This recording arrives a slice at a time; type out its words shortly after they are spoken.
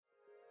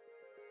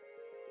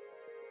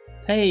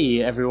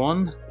Hey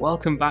everyone,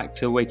 welcome back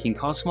to Waking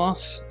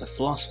Cosmos, a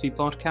philosophy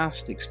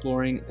podcast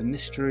exploring the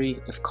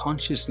mystery of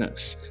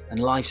consciousness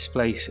and life's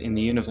place in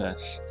the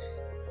universe.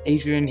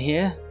 Adrian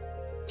here.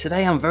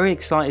 Today I'm very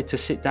excited to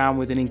sit down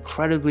with an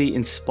incredibly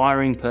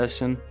inspiring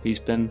person who's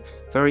been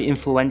very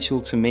influential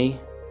to me,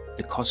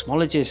 the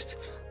cosmologist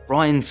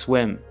Brian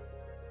Swimme.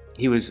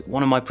 He was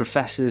one of my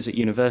professors at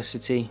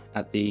university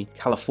at the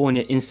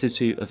California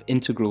Institute of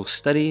Integral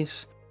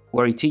Studies,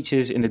 where he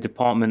teaches in the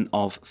Department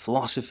of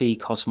Philosophy,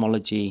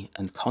 Cosmology,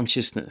 and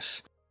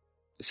Consciousness.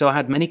 So I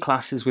had many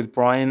classes with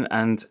Brian,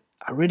 and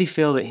I really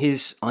feel that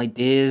his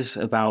ideas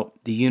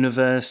about the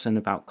universe and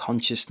about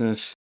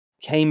consciousness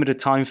came at a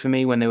time for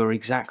me when they were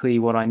exactly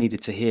what I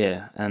needed to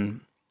hear, and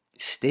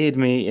steered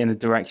me in a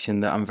direction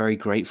that I'm very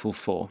grateful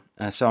for.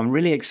 So I'm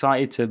really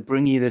excited to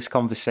bring you this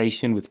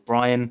conversation with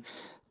Brian,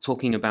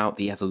 talking about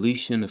the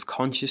evolution of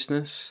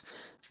consciousness,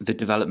 the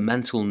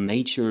developmental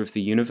nature of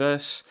the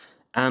universe,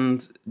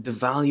 and the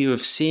value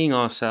of seeing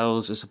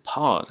ourselves as a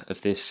part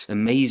of this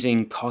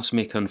amazing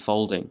cosmic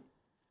unfolding.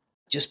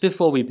 Just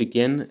before we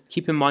begin,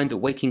 keep in mind that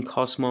Waking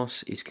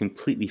Cosmos is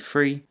completely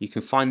free. You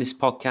can find this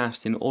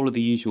podcast in all of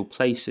the usual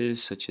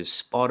places, such as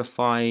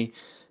Spotify,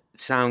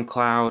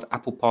 SoundCloud,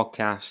 Apple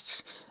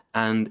Podcasts,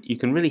 and you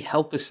can really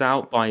help us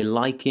out by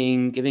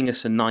liking, giving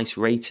us a nice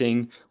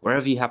rating,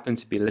 wherever you happen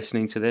to be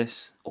listening to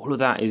this. All of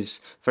that is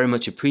very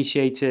much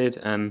appreciated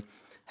and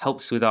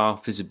helps with our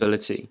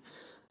visibility.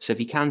 So if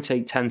you can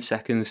take 10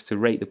 seconds to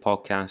rate the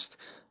podcast,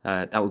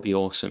 that would be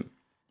awesome.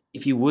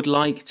 If you would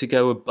like to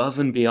go above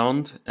and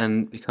beyond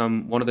and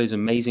become one of those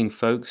amazing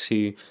folks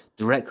who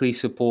directly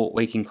support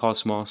Waking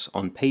Cosmos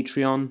on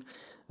Patreon,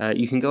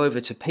 you can go over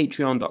to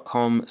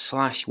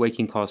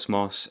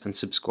patreon.com/wakingcosmos and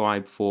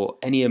subscribe for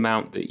any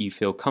amount that you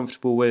feel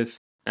comfortable with.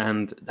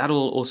 And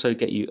that'll also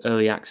get you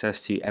early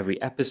access to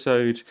every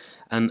episode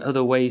and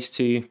other ways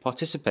to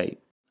participate.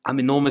 I'm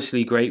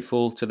enormously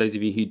grateful to those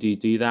of you who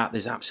do that.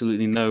 There's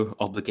absolutely no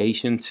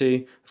obligation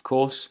to, of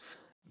course,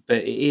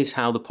 but it is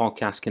how the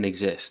podcast can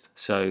exist.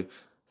 So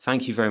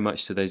thank you very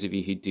much to those of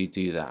you who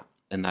do that.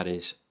 And that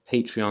is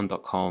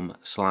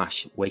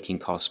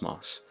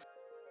patreon.com/wakingcosmos.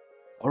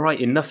 All right,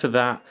 enough of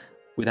that.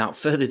 Without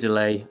further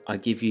delay, I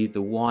give you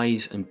the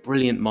wise and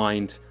brilliant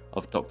mind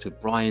of Dr.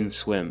 Brian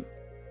Swimme.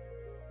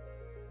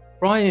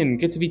 Brian,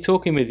 good to be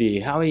talking with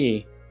you. How are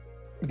you?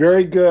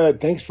 Very good.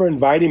 Thanks for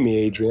inviting me,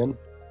 Adrian.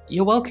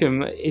 You're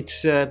welcome.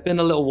 It's been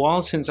a little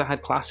while since I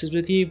had classes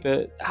with you,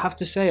 but I have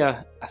to say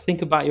I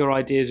think about your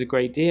ideas a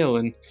great deal,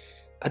 and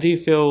I do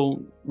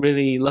feel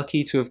really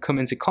lucky to have come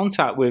into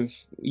contact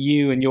with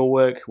you and your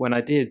work when I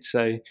did.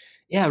 So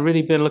yeah, I've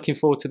really been looking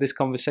forward to this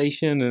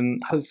conversation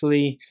and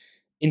hopefully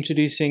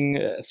introducing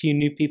a few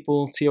new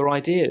people to your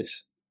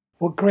ideas.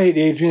 Well, great,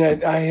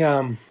 Adrian.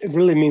 It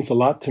really means a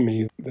lot to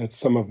me that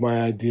some of my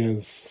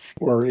ideas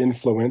were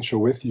influential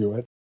with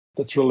you.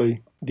 That's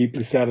really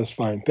deeply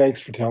satisfying.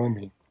 Thanks for telling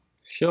me.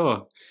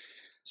 Sure.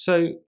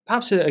 So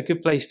perhaps a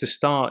good place to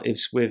start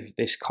is with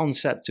this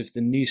concept of the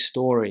new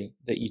story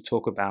that you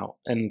talk about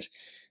and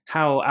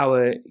how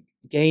our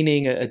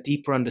gaining a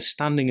deeper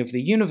understanding of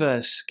the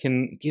universe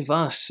can give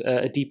us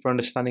a deeper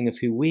understanding of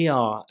who we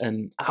are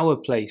and our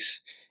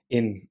place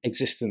in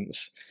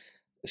existence.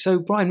 So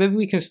Brian, maybe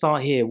we can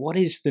start here. What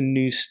is the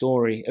new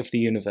story of the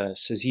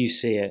universe as you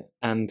see it?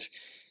 And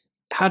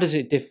how does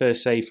it differ,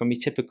 say, from a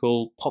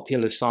typical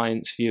popular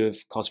science view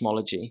of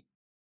cosmology?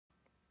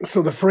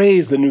 So the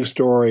phrase, the new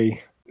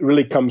story,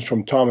 really comes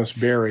from Thomas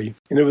Berry,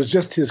 and it was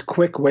just his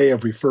quick way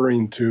of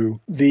referring to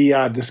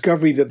the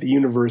discovery that the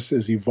universe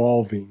is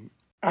evolving.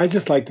 I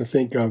just like to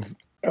think of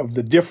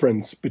the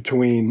difference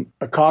between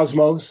a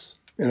cosmos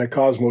and a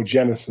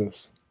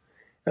cosmogenesis.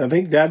 And I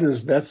think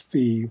that's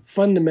the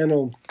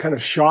fundamental kind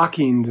of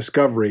shocking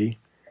discovery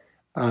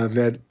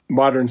that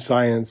modern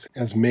science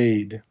has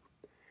made.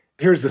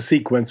 Here's the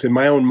sequence in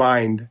my own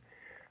mind.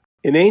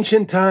 In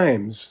ancient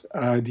times,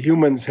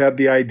 humans had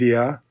the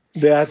idea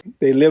that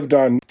they lived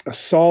on a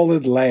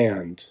solid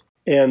land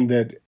and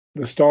that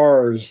the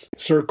stars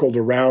circled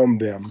around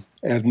them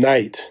at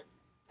night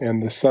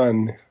and the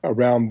sun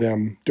around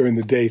them during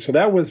the day. So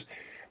that was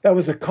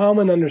a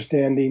common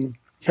understanding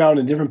found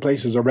in different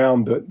places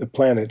around the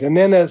planet. And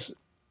then as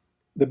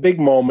the big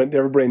moment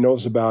everybody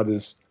knows about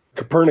is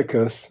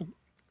Copernicus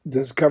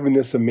discovering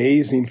this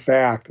amazing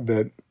fact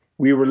that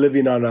we were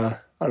living on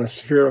a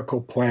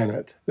spherical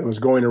planet that was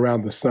going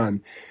around the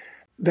sun.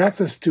 That's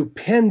a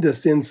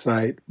stupendous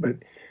insight,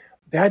 but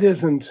that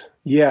isn't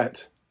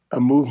yet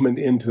a movement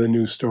into the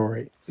new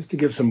story. Just to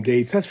give some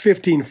dates, that's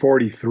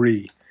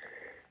 1543.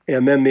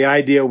 And then the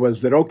idea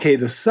was that, okay,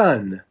 the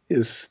sun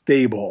is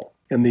stable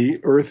and the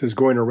earth is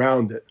going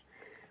around it.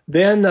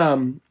 Then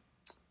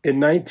in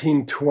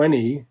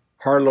 1920,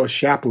 Harlow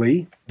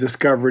Shapley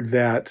discovered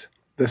that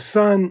the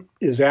sun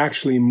is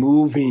actually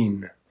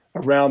moving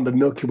around the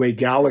Milky Way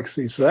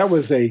galaxy. So that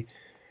was an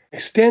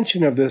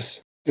extension of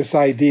this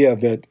idea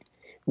that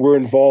we're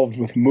involved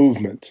with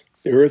movement.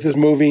 The Earth is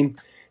moving.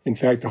 In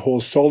fact, the whole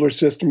solar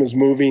system is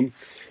moving.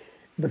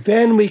 But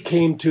then we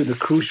came to the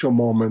crucial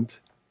moment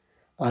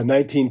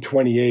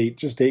 1928,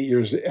 just 8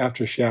 years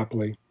after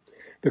Shapley.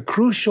 The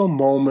crucial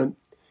moment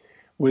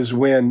was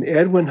when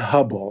Edwin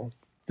Hubble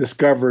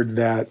discovered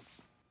that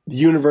the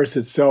universe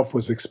itself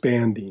was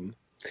expanding.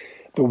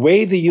 The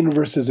way the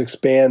universe is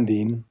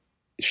expanding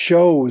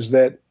shows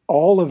that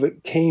all of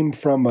it came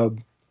from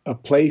a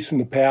place in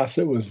the past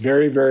that was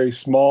very, very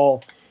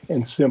small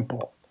and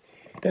simple.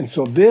 And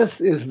so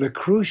this is the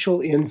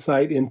crucial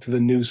insight into the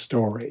new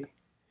story,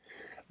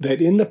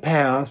 that in the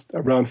past,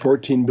 around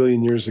 14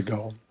 billion years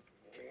ago,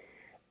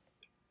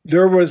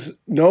 there was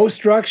no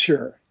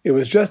structure. It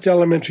was just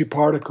elementary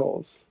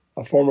particles,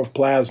 a form of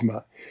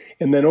plasma.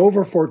 And then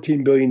over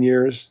 14 billion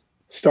years,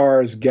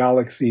 stars,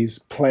 galaxies,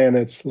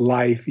 planets,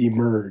 life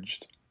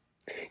emerged.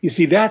 You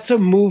see, that's a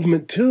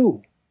movement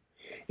too.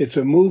 It's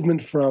a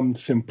movement from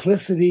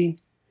simplicity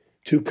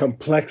to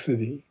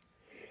complexity.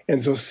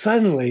 And so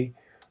suddenly,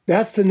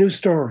 that's the new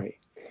story.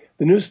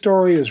 The new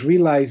story is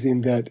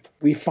realizing that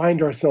we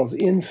find ourselves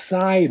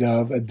inside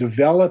of a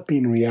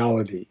developing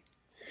reality,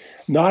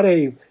 not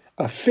a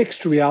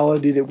fixed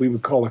reality that we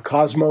would call a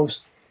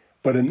cosmos,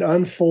 but an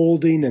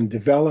unfolding and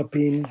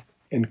developing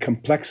and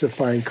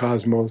complexifying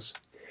cosmos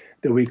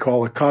that we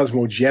call a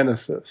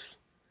cosmogenesis.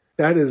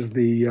 That is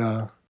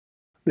the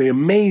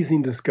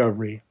amazing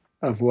discovery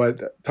of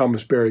what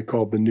Thomas Berry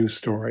called the new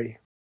story.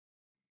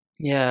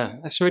 Yeah,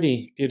 that's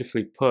really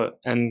beautifully put.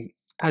 And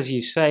as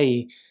you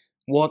say,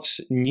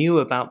 what's new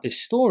about this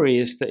story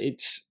is that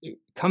it's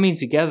coming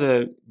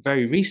together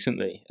very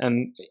recently.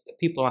 And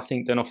people, I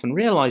think, don't often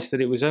realize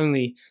that it was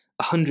only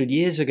 100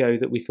 years ago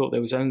that we thought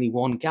there was only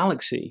one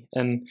galaxy.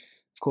 And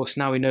of course,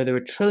 now we know there are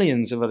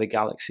trillions of other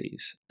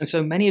galaxies. And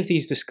so many of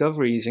these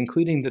discoveries,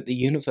 including that the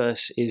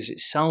universe is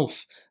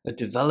itself a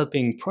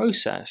developing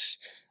process,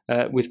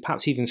 with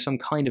perhaps even some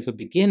kind of a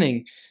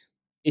beginning,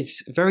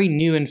 is very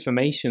new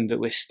information that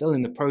we're still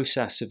in the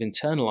process of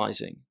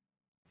internalizing.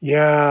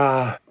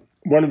 Yeah,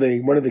 one of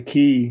the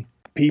key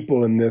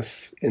people in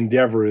this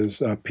endeavor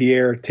is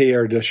Pierre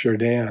Teilhard de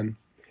Chardin.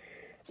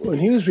 When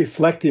he was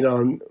reflecting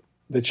on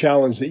the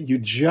challenge that you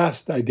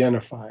just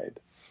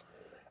identified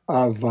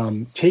of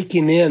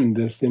taking in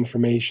this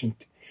information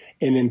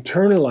and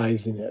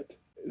internalizing it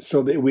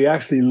so that we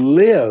actually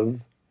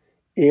live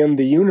in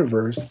the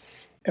universe,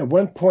 at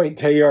one point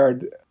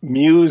Teilhard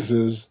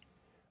muses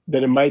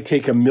that it might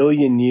take 1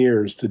 million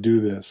years to do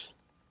this.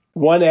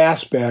 One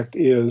aspect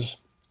is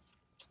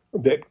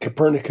that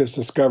Copernicus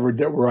discovered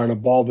that we're on a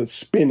ball that's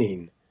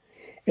spinning,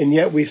 and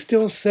yet we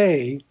still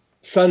say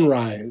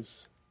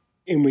sunrise,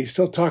 and we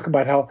still talk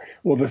about how,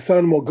 well, the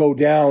sun will go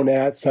down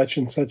at such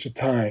and such a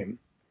time.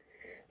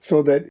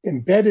 So that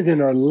embedded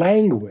in our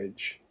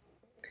language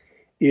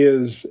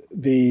is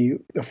the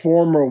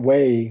former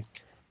way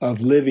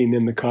of living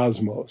in the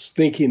cosmos,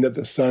 thinking that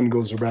the sun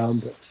goes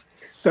around us.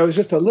 So it was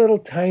just a little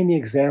tiny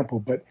example,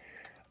 but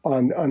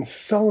on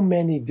so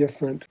many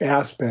different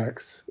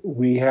aspects,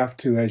 we have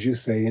to, as you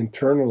say,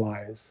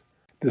 internalize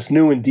this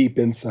new and deep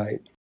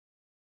insight.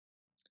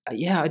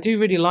 Yeah, I do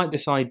really like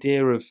this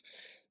idea of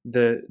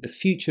the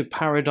future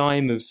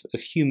paradigm of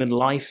human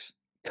life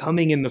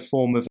coming in the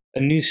form of a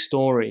new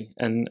story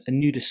and a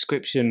new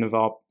description of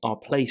our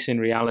place in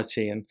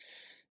reality, and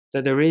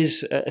that there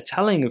is a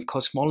telling of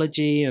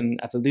cosmology and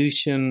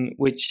evolution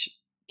which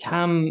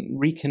can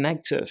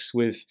reconnect us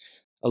with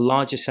a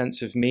larger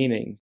sense of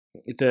meaning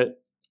that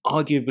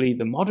arguably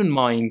the modern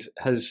mind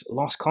has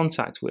lost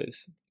contact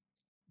with.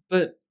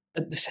 But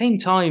at the same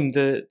time,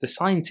 the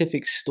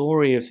scientific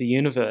story of the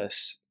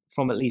universe,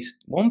 from at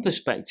least one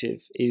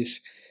perspective,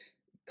 is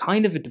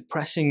kind of a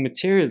depressing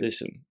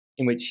materialism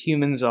in which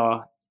humans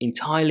are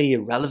entirely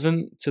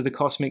irrelevant to the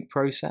cosmic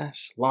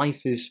process.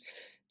 Life is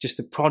just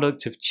a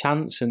product of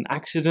chance and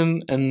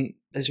accident, and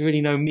there's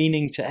really no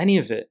meaning to any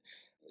of it.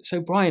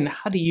 So, Brian,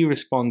 how do you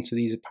respond to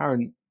these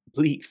apparent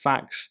bleak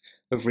facts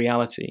of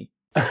reality?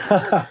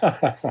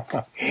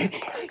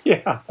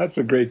 Yeah, that's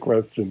a great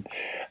question.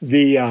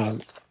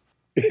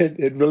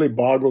 It really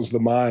boggles the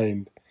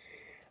mind,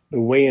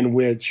 the way in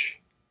which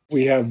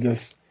we have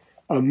this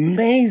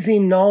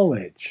amazing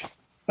knowledge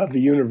of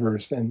the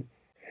universe. And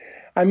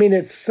I mean,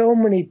 it's so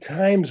many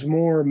times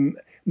more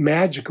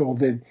magical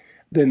than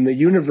the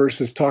universe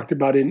is talked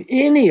about in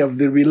any of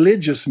the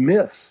religious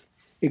myths.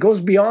 It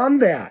goes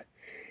beyond that.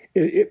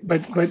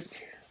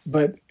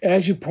 But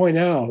as you point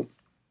out,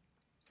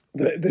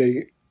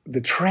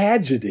 the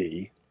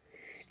tragedy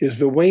is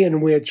the way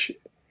in which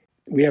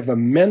we have a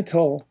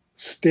mental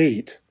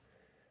state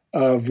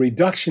of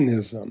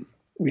reductionism.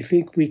 We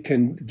think we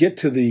can get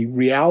to the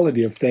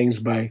reality of things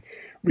by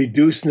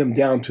reducing them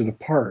down to the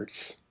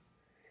parts.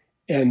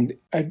 And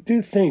I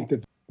do think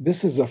that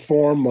this is a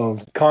form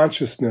of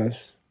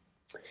consciousness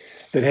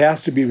that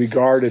has to be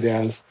regarded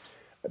as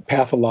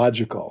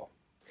pathological.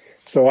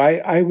 So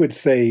I would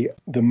say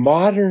the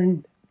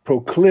modern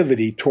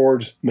proclivity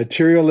towards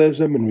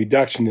materialism and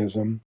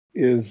reductionism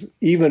is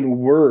even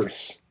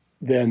worse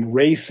than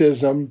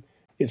racism.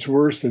 It's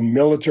worse than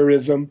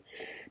militarism,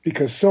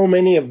 because so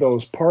many of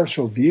those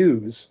partial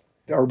views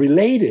are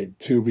related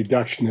to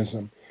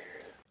reductionism.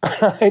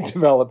 I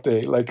developed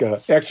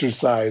a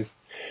exercise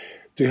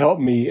to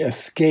help me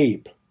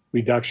escape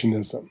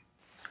reductionism.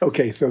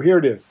 Okay, so here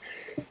it is.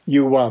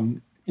 You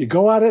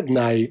go out at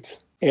night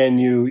and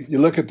you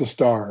look at the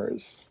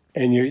stars,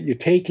 and you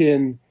take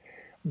in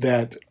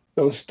that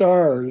those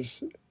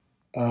stars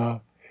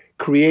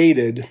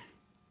created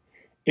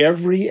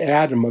every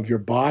atom of your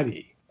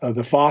body,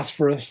 the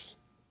phosphorus,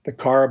 the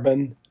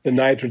carbon, the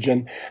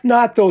nitrogen,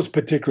 not those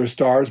particular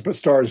stars, but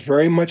stars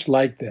very much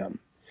like them.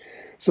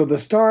 So the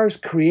stars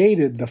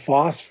created the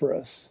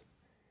phosphorus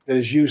that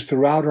is used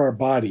throughout our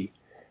body.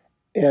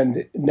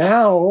 And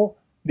now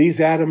these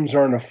atoms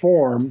are in a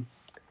form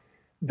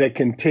that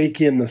can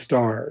take in the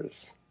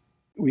stars.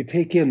 We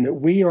take in that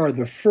we are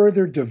the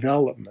further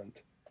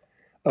development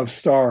of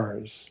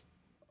stars,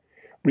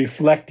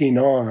 reflecting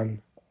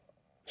on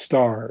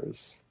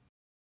stars.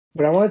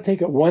 But I want to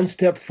take it one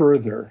step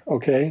further,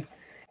 okay?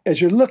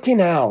 As you're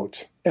looking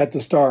out at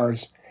the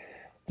stars,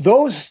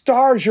 those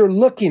stars you're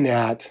looking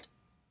at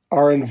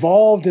are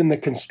involved in the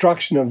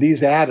construction of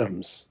these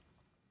atoms.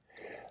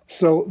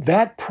 So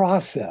that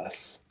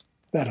process,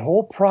 that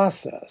whole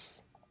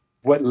process,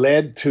 what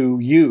led to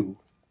you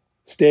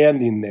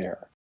standing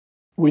there,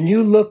 when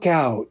you look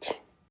out,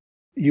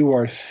 you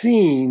are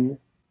seeing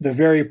the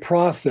very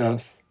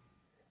process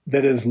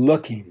that is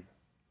looking.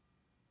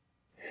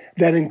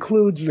 That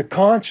includes the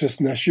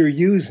consciousness you're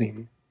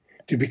using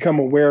to become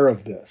aware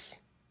of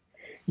this.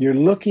 You're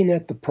looking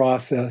at the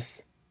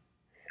process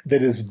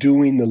that is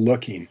doing the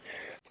looking.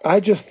 I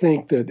just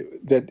think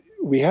that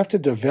we have to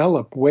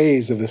develop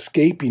ways of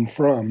escaping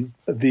from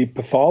the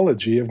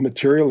pathology of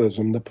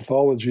materialism, the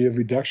pathology of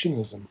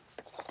reductionism.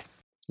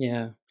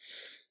 Yeah.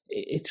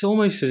 It's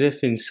almost as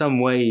if in some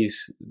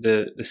ways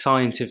the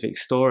scientific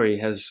story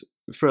has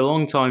for a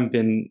long time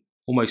been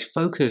almost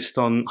focused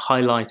on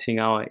highlighting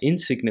our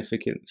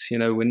insignificance. You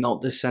know, we're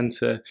not the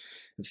center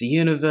of the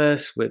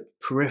universe, we're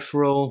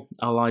peripheral,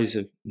 our lives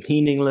are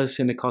meaningless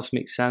in a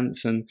cosmic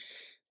sense. And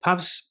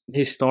perhaps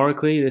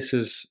historically this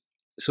is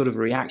sort of a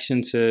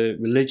reaction to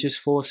religious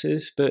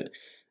forces, but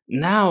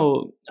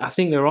now I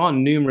think there are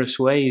numerous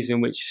ways in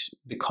which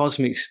the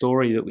cosmic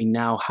story that we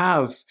now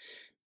have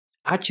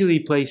actually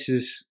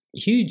places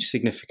huge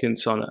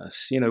significance on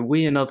us. You know,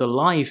 we and other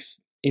life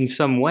in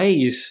some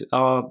ways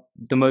are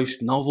the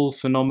most novel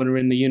phenomena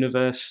in the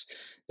universe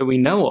that we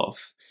know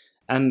of.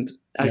 And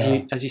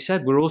as you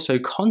said, we're also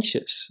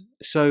conscious.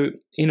 So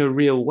in a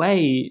real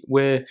way,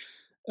 we're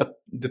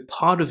the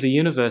part of the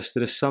universe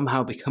that has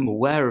somehow become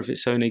aware of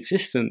its own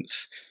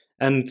existence.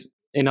 And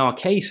in our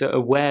case, are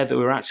aware that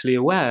we're actually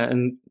aware.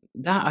 And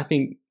that, I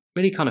think,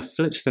 really kind of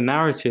flips the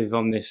narrative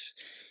on this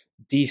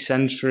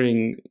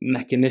decentering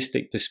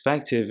mechanistic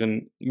perspective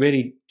and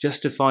really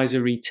justifies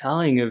a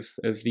retelling of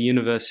the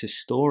universe's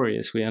story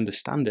as we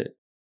understand it.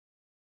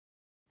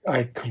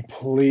 I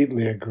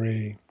completely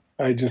agree.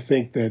 I just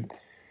think that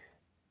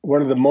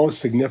one of the most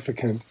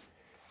significant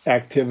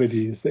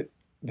activities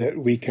that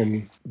we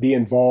can be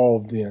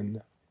involved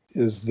in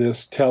is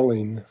this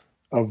telling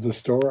of the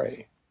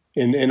story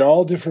in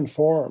all different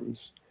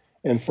forms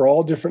and for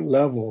all different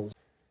levels.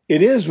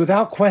 It is,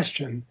 without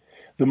question,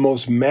 the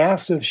most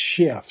massive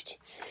shift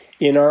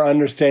in our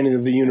understanding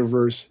of the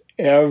universe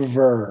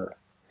ever.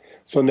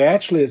 So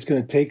naturally, it's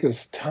going to take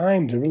us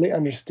time to really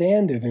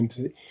understand it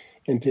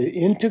and to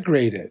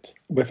integrate it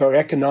with our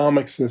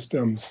economic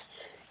systems,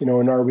 in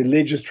our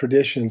religious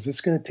traditions. It's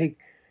going to take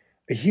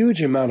a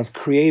huge amount of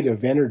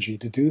creative energy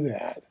to do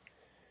that.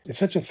 It's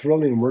such a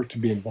thrilling work to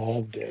be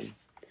involved in,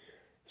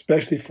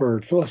 especially for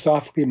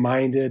philosophically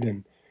minded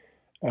and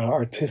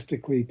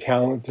artistically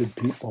talented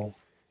people.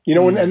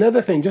 And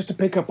another thing, just to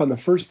pick up on the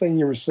first thing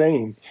you were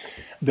saying,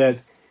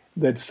 that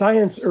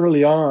science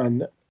early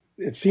on,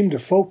 it seemed to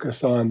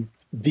focus on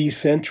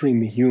decentering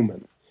the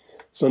human.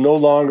 So no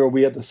longer are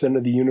we at the center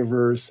of the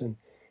universe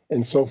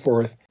and so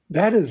forth.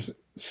 That is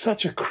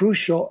such a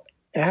crucial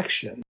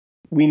action.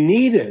 We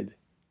needed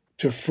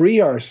to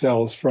free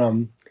ourselves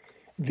from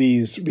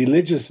these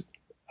religious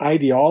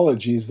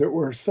ideologies that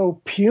were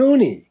so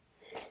puny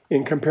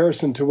in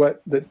comparison to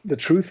what the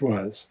truth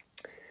was.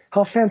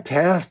 How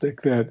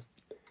fantastic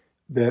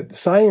that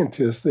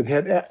scientists that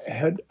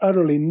had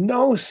utterly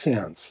no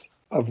sense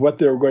of what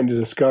they were going to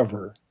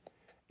discover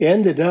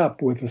ended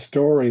up with a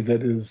story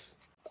that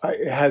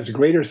has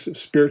greater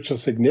spiritual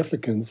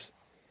significance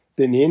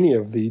than any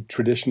of the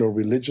traditional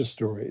religious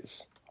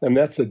stories. And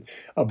that's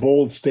a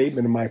bold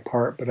statement on my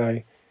part, but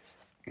I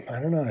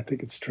don't know, I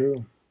think it's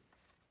true.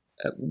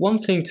 One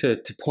thing to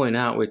point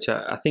out, which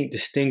I think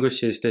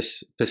distinguishes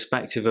this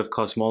perspective of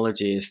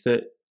cosmology, is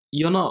that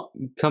you're not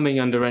coming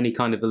under any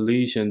kind of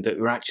illusion that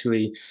we're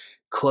actually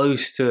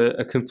close to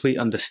a complete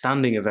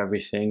understanding of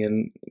everything.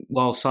 And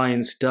while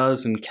science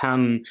does and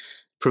can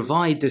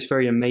provide this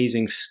very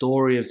amazing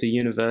story of the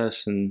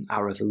universe and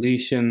our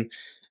evolution,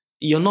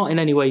 you're not in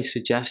any way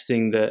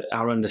suggesting that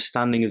our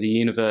understanding of the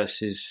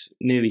universe is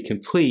nearly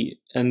complete.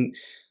 And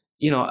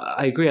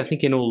I agree. I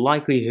think in all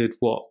likelihood,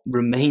 what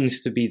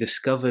remains to be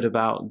discovered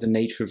about the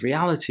nature of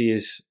reality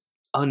is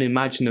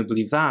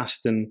unimaginably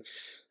vast. And,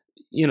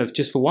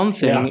 just for one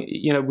thing,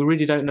 we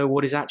really don't know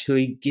what is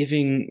actually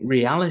giving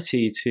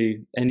reality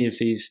to any of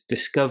these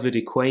discovered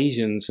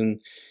equations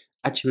and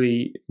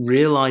actually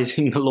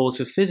realizing the laws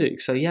of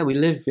physics. So we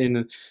live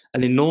in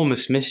an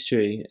enormous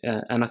mystery.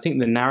 And I think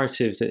the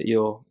narrative that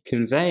you're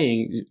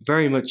conveying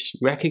very much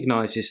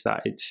recognizes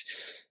that. It's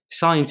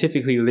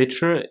scientifically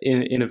literate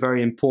in a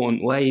very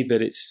important way,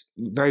 but it's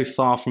very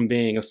far from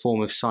being a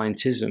form of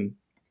scientism.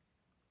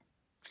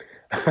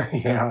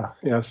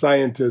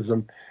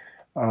 Scientism.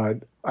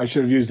 I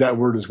should have used that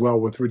word as well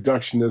with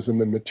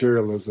reductionism and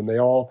materialism. They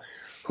all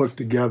hook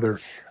together.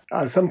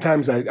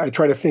 Sometimes I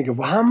try to think of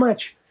how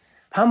much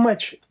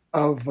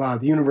of the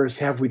universe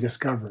have we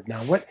discovered now?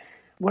 What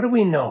do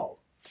we know?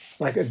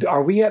 Like,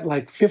 are we at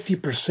like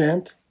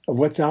 50% of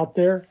what's out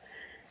there?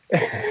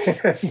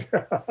 And,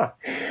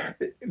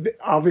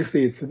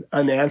 obviously, it's an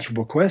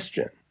unanswerable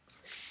question,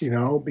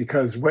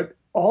 because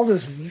all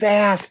this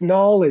vast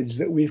knowledge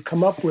that we've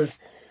come up with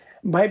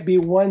might be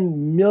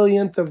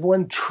 1/1,000,000th of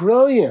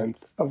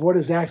 1/1,000,000,000th of what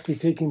is actually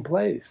taking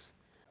place.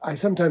 I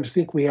sometimes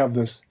think we have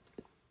this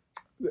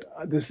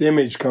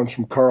image comes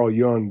from Carl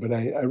Jung, but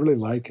I really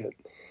like it,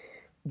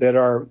 that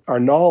our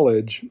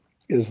knowledge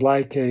is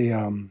like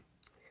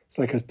it's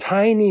like a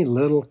tiny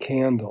little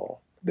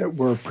candle that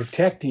we're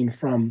protecting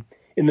from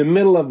in the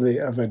middle of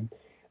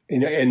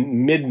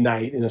in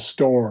midnight in a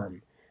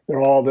storm.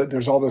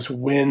 There's all this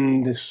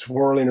wind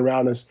swirling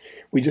around us.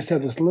 We just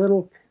have this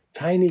little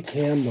tiny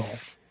candle,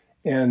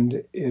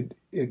 and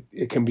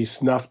it can be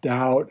snuffed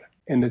out,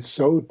 and it's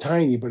so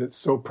tiny, but it's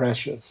so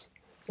precious.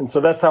 And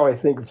so that's how I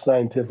think of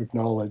scientific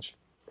knowledge.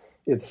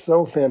 It's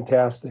so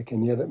fantastic,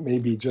 and yet it may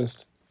be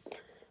just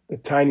the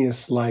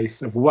tiniest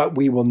slice of what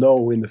we will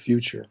know in the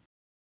future.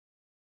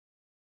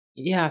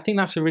 Yeah, I think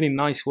that's a really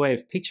nice way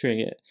of picturing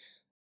it.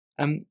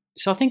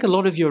 So I think a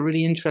lot of your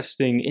really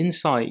interesting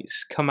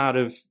insights come out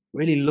of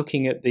really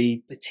looking at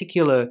the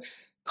particular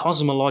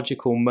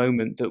cosmological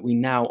moment that we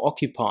now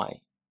occupy.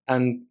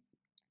 And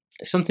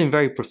something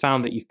very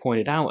profound that you've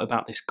pointed out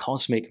about this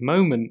cosmic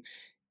moment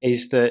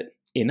is that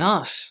in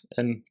us,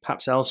 and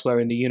perhaps elsewhere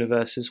in the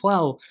universe as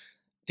well,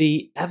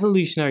 the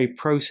evolutionary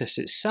process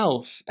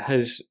itself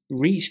has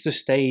reached a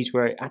stage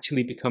where it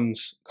actually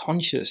becomes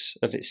conscious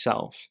of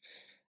itself.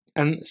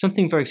 And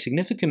something very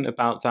significant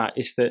about that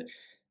is that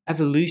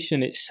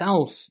evolution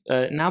itself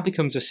now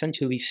becomes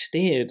essentially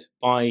steered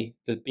by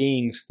the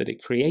beings that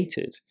it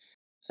created.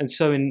 And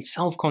so in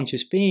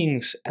self-conscious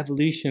beings,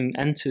 evolution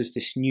enters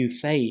this new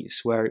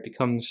phase where it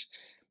becomes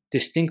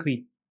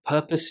distinctly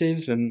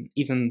purposive and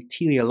even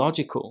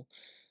teleological.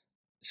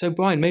 So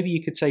Brian, maybe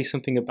you could say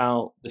something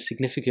about the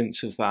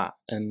significance of that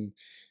and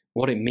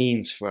what it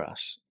means for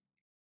us.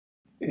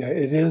 Yeah,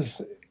 it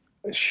is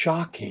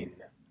shocking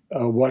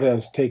what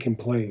has taken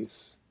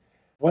place.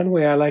 One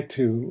way I like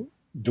to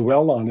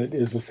dwell on it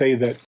is to say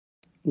that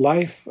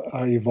life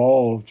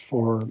evolved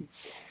for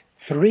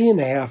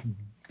 3.5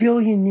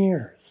 billion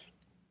years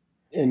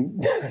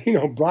and,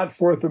 brought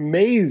forth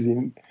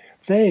amazing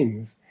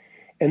things.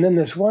 And then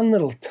this one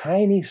little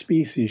tiny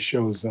species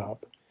shows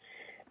up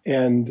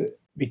and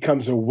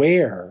becomes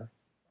aware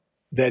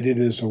that it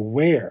is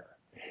aware.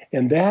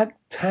 And that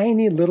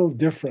tiny little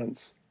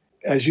difference,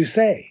 as you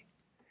say,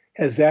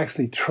 has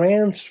actually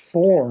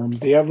transformed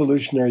the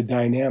evolutionary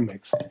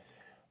dynamics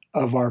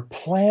of our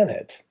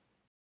planet.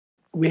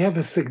 We have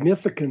a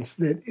significance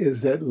that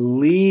is at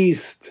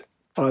least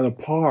on a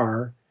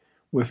par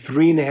with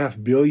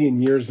 3.5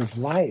 billion years of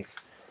life.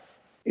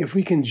 If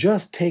we can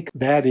just take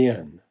that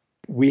in,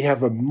 we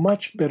have a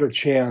much better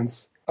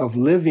chance of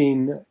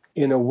living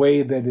in a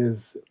way that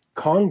is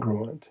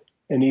congruent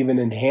and even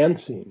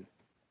enhancing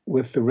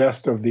with the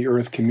rest of the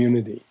Earth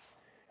community.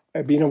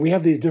 We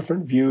have these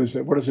different views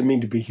of what does it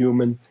mean to be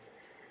human.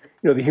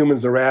 The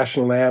human's the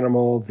rational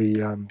animal,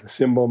 the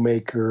symbol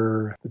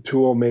maker, the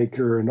tool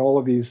maker, and all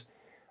of these.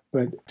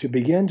 But to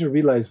begin to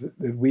realize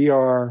that we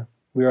are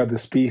the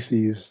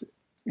species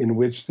in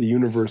which the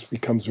universe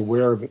becomes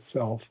aware of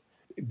itself,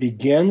 it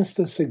begins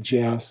to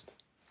suggest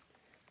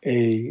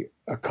a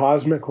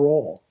cosmic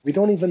role. We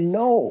don't even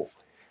know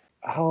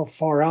how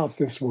far out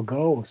this will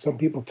go. Some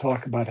people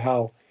talk about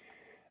how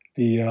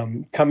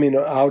the coming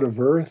out of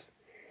Earth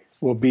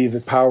will be the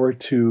power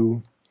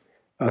to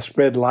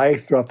spread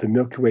light throughout the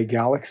Milky Way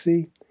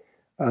galaxy.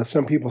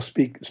 Some people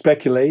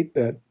speculate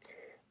that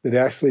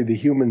actually the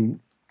human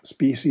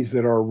species,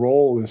 that our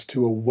role is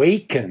to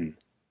awaken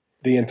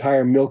the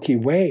entire Milky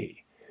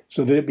Way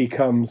so that it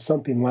becomes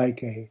something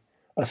like a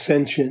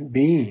sentient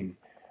being.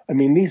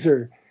 These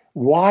are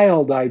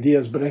wild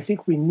ideas, but I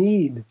think we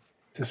need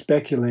to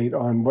speculate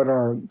on what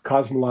our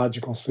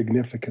cosmological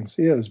significance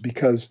is,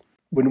 because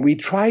when we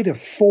try to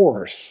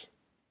force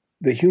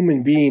the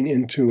human being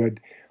into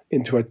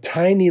a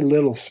tiny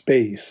little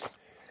space,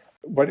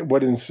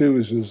 what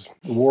ensues is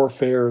the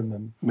warfare and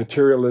the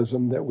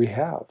materialism that we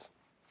have.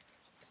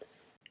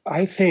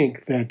 I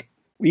think that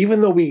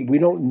even though we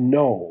don't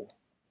know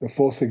the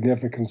full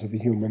significance of the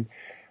human,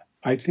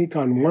 I think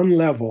on one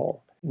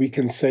level we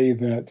can say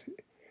that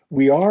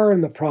we are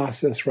in the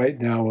process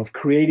right now of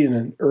creating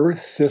an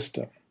Earth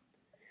system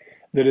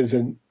that is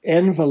an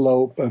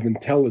envelope of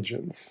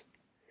intelligence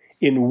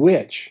in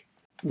which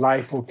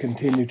life will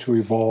continue to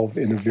evolve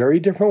in a very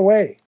different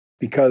way,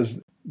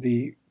 because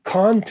the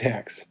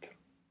context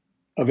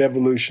of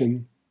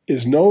evolution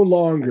is no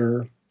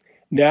longer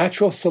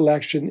natural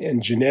selection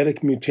and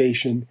genetic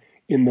mutation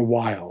in the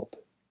wild.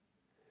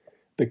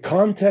 The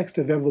context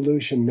of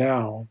evolution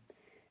now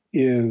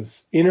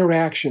is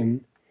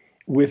interaction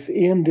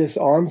within this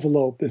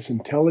envelope, this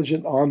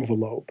intelligent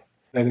envelope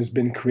that has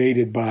been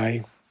created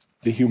by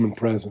the human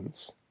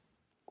presence.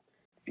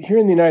 Here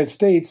in the United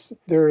States,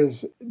 there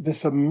is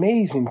this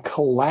amazing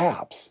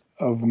collapse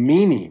of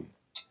meaning.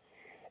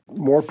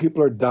 More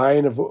people are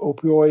dying of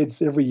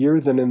opioids every year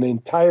than in the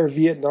entire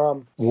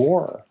Vietnam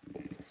War.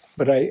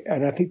 But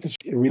I think this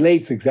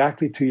relates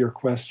exactly to your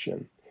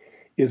question.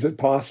 Is it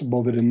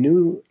possible that a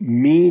new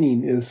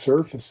meaning is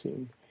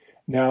surfacing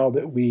now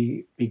that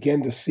we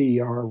begin to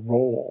see our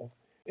role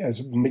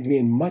as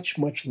being much,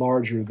 much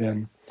larger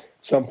than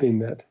something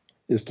that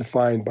is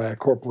defined by a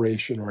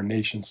corporation or a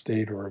nation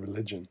state or a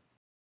religion?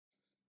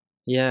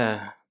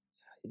 Yeah,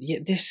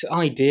 this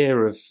idea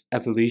of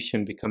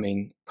evolution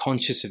becoming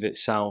conscious of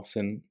itself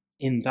and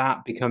in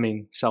that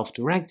becoming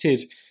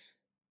self-directed,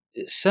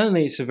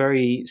 certainly it's a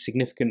very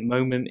significant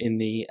moment in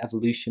the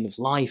evolution of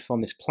life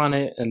on this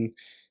planet and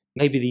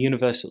maybe the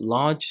universe at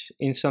large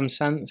in some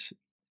sense.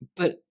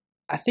 But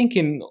I think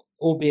in,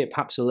 albeit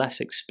perhaps a less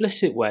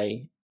explicit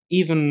way,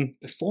 even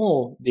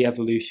before the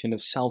evolution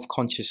of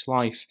self-conscious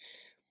life,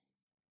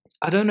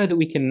 I don't know that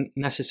we can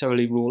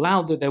necessarily rule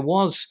out that there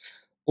was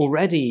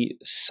already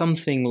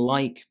something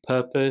like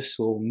purpose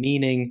or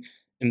meaning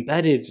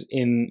embedded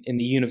in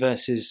the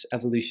universe's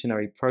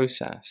evolutionary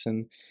process.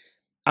 And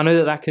I know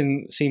that that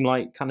can seem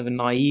like kind of a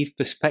naive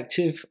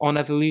perspective on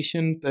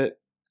evolution, but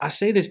I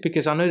say this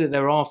because I know that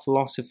there are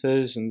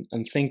philosophers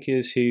and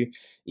thinkers who,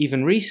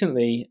 even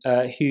recently,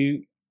 who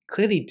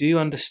clearly do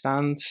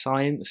understand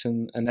science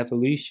and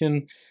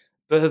evolution,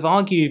 but have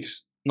argued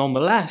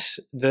nonetheless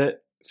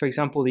that, for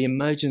example, the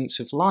emergence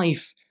of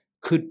life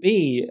could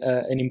be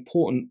an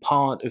important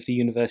part of the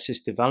universe's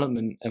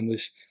development and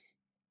was,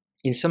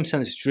 in some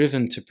sense,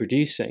 driven to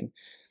producing.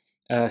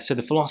 So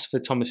the philosopher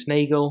Thomas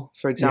Nagel,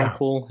 for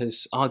example,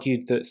 has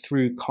argued that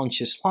through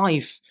conscious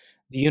life,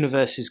 the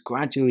universe is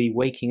gradually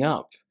waking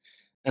up,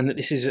 and that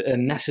this is a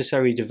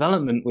necessary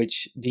development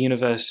which the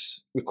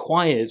universe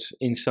required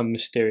in some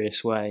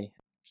mysterious way.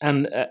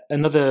 And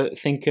another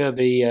thinker,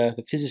 the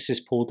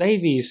physicist Paul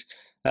Davies,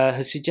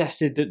 has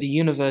suggested that the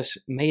universe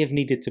may have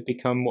needed to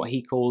become what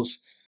he calls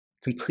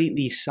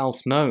completely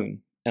self-known,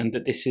 and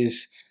that this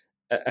is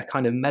a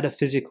kind of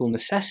metaphysical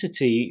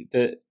necessity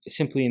that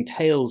simply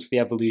entails the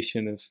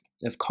evolution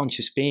of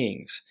conscious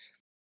beings.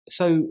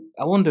 So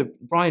I wonder,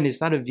 Brian, is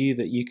that a view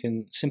that you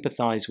can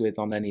sympathize with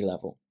on any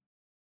level?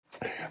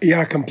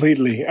 Yeah,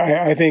 completely.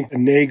 I think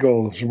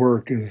Nagel's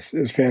work is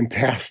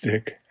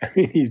fantastic. I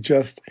mean,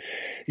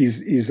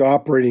 he's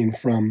operating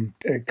from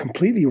a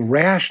completely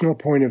rational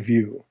point of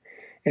view.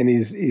 And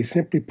he's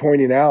simply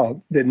pointing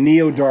out that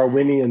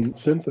neo-Darwinian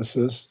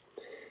synthesis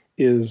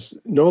is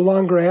no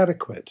longer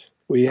adequate.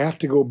 We have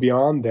to go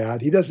beyond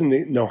that. He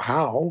doesn't know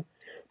how,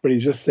 but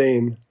he's just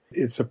saying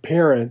it's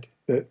apparent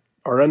that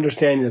our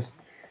understanding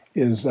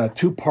is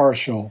too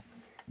partial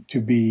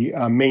to be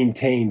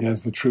maintained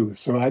as the truth.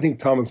 So I think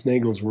Thomas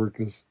Nagel's work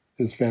is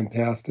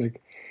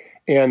fantastic.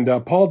 And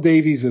Paul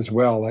Davies as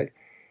well.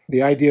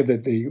 The idea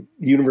that the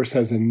universe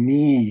has a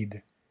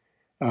need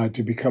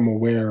to become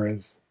aware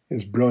is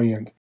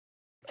brilliant.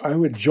 I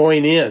would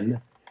join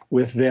in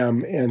with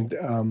them. And,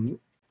 I'm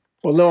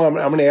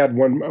going to add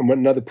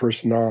another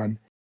person on.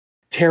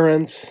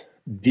 Terence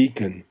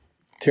Deacon.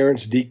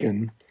 Terence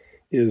Deacon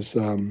is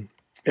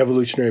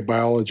evolutionary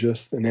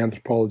biologist and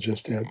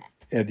anthropologist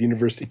at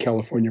University of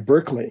California,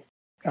 Berkeley.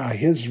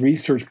 His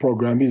research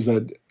program, he's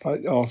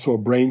also a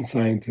brain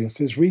scientist.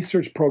 His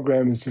research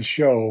program is to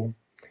show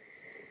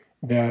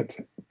that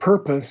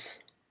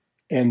purpose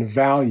and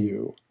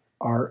value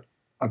are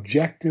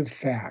objective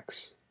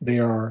facts. They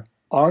are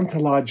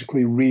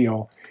ontologically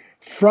real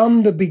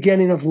from the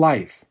beginning of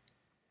life.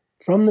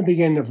 From the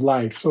beginning of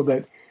life, so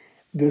that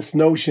this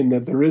notion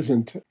that there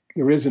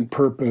isn't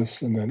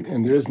purpose and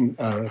there isn't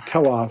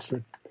telos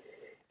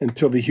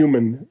until the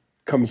human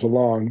comes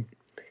along,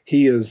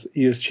 he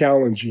is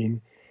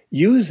challenging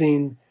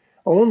using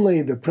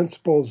only the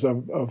principles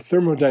of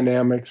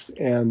thermodynamics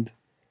and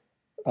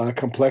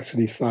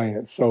complexity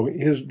science. So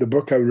the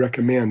book I would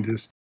recommend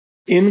is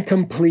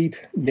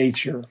Incomplete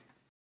Nature.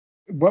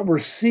 What we're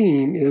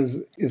seeing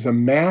is a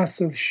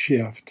massive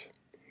shift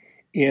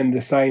in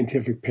the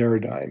scientific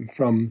paradigm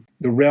from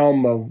the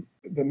realm of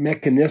the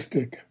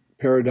mechanistic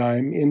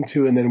paradigm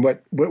into, and then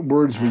what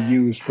words we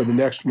use for the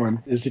next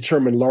one is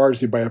determined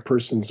largely by a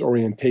person's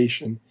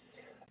orientation.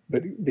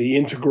 But the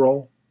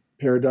integral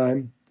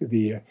paradigm,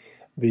 the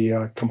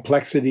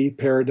complexity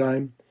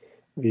paradigm,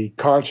 the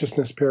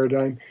consciousness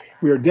paradigm,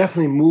 we are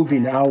definitely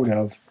moving out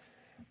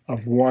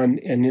of one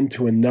and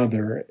into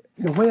another.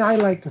 The way I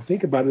like to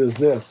think about it is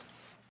this.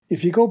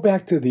 If you go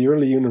back to the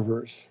early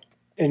universe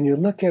and you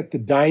look at the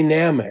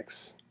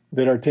dynamics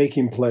that are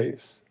taking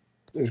place.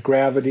 There's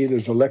gravity,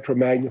 there's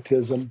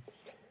electromagnetism,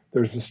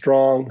 there's the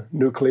strong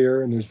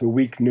nuclear, and there's the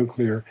weak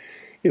nuclear.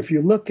 If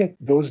you look at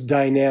those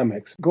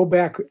dynamics, go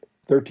back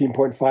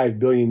 13.5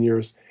 billion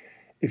years,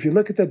 if you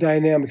look at the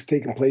dynamics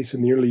taking place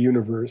in the early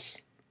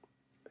universe,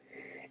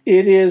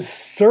 it is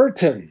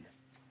certain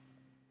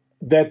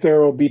that there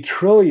will be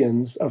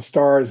trillions of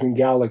stars and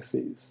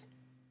galaxies.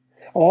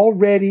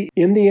 Already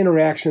in the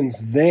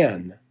interactions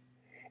then,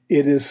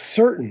 it is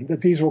certain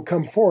that these will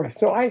come forth.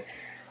 So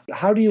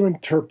how do you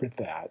interpret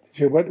that?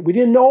 So we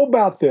didn't know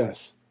about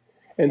this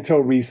until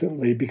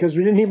recently because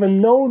we didn't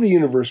even know the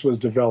universe was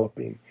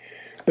developing.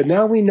 But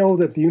now we know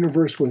that the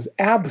universe was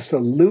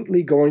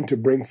absolutely going to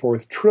bring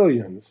forth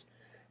trillions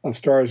of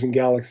stars and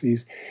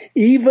galaxies,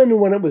 even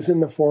when it was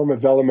in the form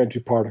of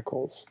elementary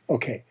particles.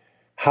 Okay,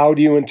 how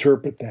do you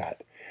interpret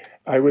that?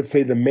 I would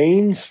say the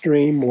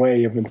mainstream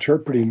way of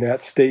interpreting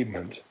that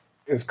statement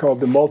is called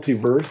the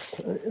multiverse.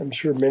 I'm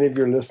sure many of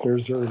your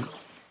listeners are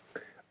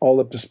all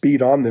up to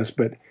speed on this,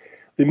 but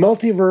the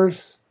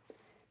multiverse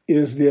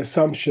is the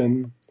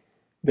assumption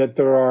that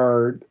there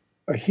are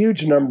a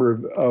huge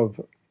number of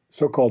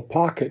so-called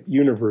pocket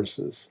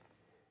universes,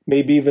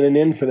 maybe even an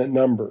infinite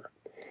number.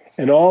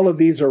 And all of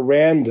these are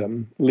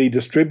randomly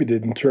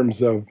distributed in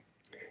terms of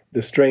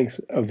the strength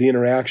of the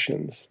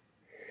interactions.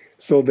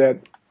 So that,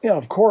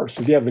 of course,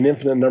 if you have an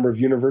infinite number of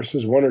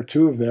universes, one or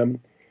two of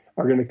them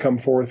are going to come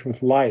forth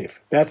with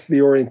life. That's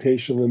the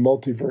orientation of the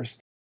multiverse.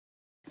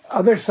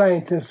 Other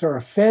scientists are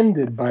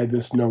offended by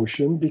this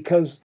notion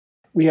because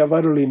we have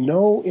utterly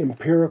no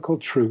empirical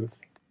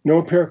truth, no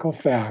empirical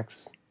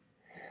facts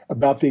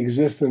about the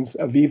existence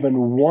of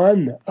even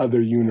one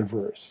other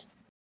universe.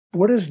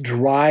 What is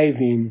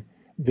driving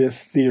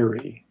this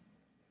theory?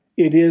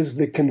 It is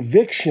the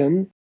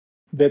conviction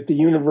that the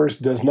universe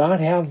does not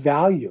have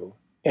value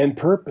and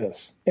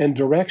purpose and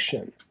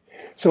direction.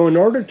 So in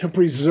order to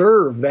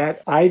preserve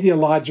that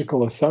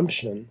ideological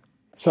assumption,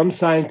 some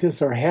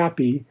scientists are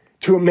happy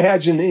to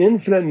imagine an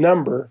infinite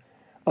number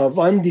of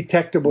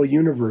undetectable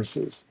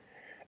universes.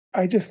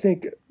 I just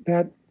think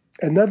that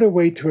another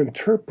way to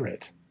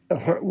interpret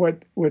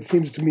what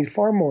seems to me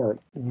far more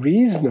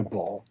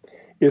reasonable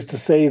is to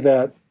say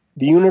that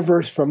the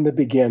universe from the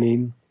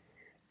beginning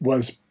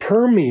was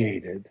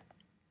permeated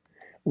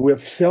with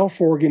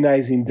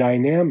self-organizing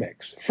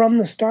dynamics from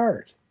the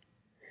start.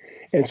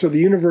 And so the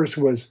universe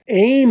was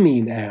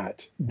aiming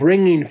at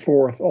bringing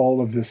forth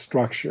all of this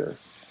structure.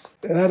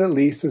 That at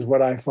least is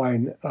what I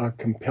find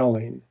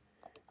compelling,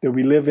 that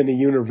we live in a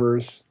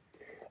universe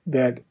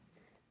that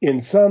in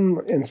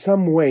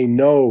some way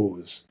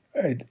knows.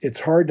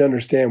 It's hard to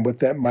understand what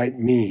that might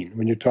mean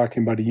when you're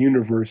talking about a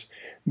universe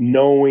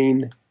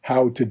knowing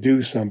how to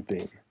do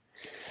something.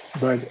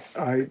 But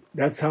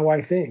that's how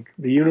I think.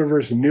 The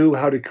universe knew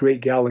how to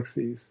create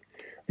galaxies.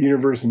 The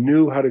universe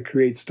knew how to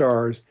create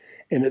stars,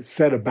 and it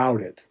set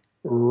about it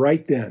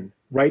right then,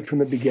 right from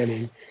the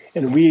beginning.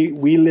 And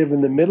we live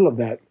in the middle of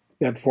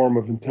that form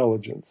of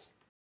intelligence.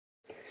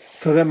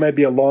 So that might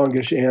be a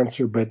longish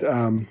answer, but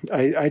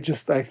I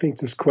think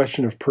this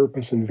question of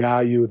purpose and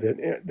value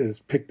that is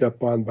picked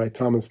up on by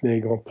Thomas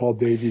Nagel, Paul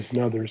Davies,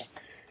 and others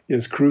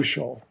is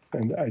crucial.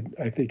 And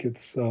I think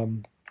it's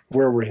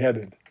where we're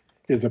headed,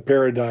 is a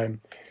paradigm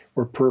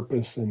where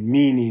purpose and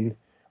meaning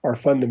are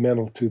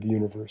fundamental to the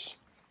universe.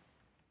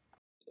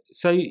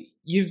 So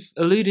you've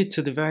alluded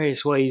to the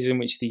various ways in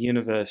which the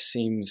universe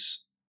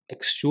seems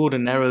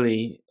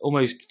extraordinarily,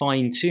 almost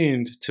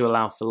fine-tuned to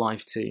allow for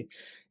life to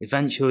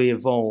eventually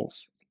evolve.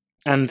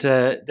 And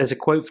there's a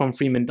quote from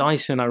Freeman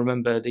Dyson I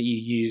remember that you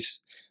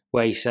used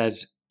where he said,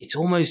 "It's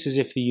almost as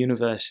if the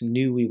universe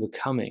knew we were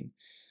coming."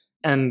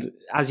 And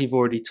as you've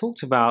already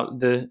talked about,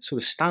 the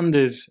sort of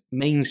standard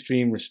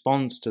mainstream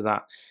response to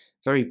that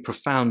very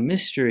profound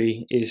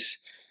mystery is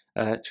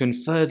to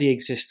infer the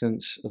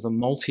existence of a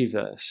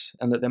multiverse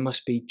and that there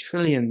must be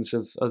trillions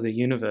of other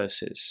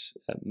universes,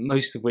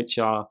 most of which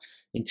are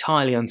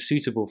entirely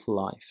unsuitable for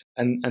life.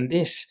 And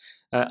this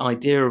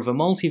idea of a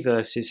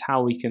multiverse is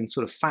how we can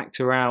sort of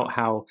factor out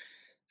how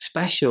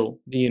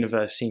special the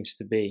universe seems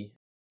to be.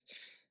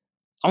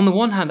 On the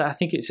one hand, I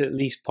think it's at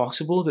least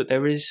possible that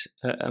there is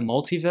a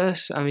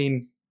multiverse. I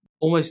mean,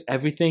 almost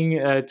everything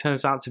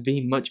turns out to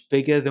be much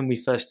bigger than we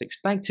first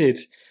expected.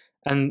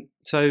 And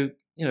so,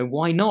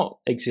 why not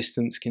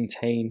existence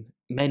contain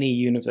many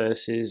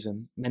universes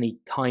and many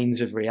kinds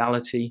of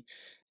reality?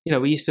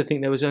 We used to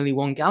think there was only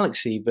one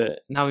galaxy, but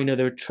now we know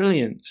there are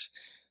trillions.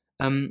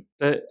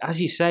 But as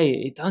you say,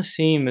 it does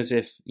seem as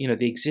if,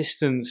 the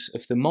existence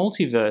of the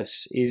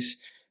multiverse is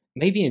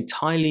maybe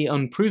entirely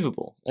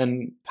unprovable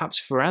and perhaps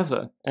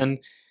forever. And,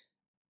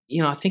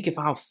 I think if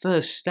our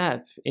first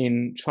step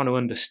in trying to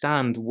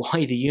understand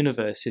why the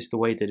universe is the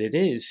way that it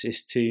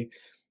is to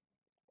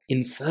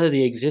infer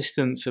the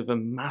existence of a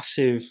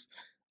massive,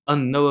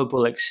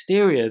 unknowable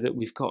exterior that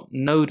we've got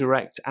no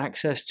direct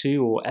access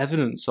to or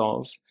evidence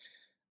of,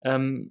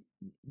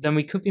 then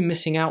we could be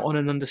missing out on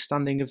an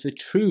understanding of the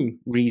true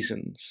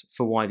reasons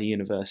for why the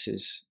universe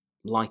is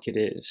like it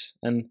is.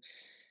 And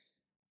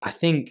I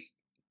think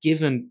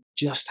given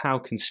just how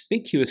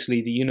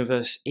conspicuously the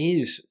universe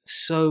is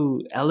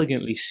so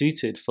elegantly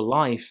suited for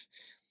life,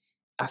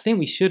 I think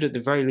we should at the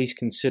very least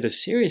consider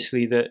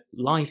seriously that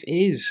life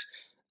is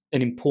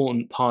an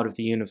important part of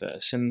the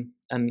universe, and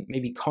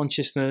maybe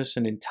consciousness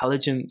and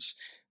intelligence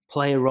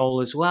play a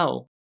role as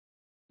well.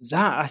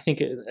 That, I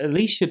think, at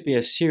least should be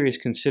a serious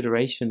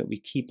consideration that we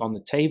keep on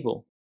the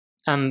table.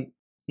 And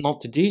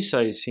not to do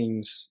so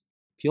seems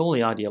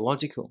purely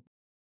ideological.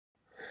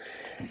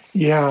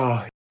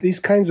 Yeah, these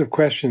kinds of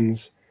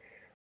questions,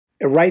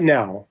 right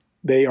now,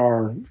 they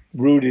are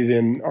rooted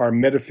in our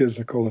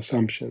metaphysical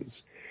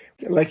assumptions.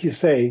 Like you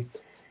say,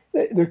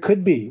 there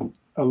could be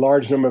a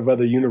large number of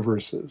other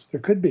universes.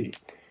 There could be.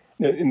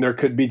 And there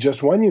could be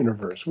just one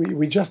universe.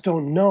 We just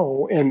don't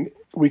know. And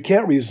we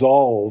can't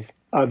resolve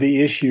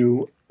the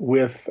issue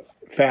with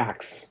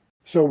facts.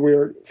 So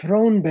we're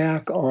thrown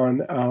back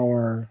on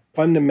our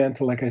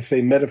fundamental, like I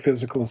say,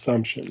 metaphysical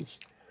assumptions.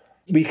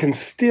 We can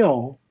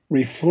still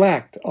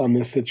reflect on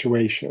this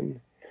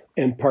situation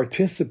and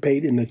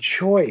participate in the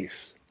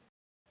choice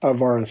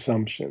of our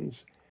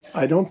assumptions.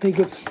 I don't think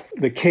it's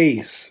the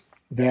case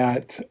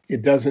that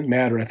it doesn't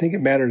matter. I think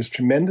it matters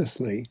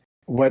tremendously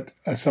what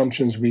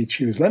assumptions we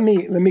choose. Let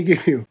me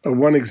give you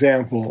one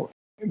example.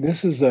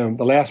 This is the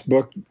last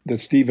book that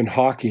Stephen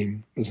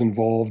Hawking was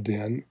involved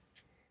in.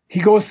 He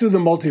goes through the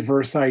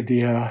multiverse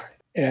idea,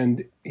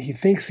 and he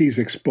thinks he's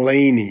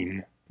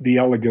explaining the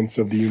elegance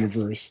of the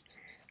universe.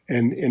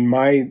 And in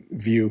my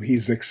view,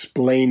 he's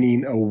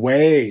explaining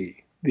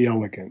away the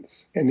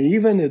elegance. And he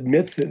even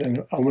admits it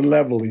on one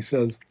level. He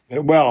says,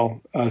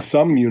 well,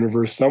 some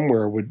universe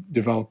somewhere would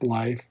develop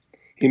life.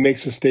 He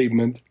makes a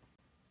statement,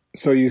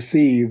 so you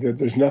see that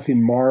there's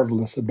nothing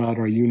marvelous about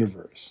our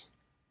universe.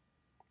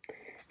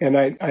 And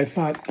I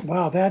thought,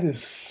 wow, that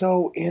is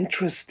so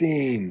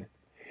interesting.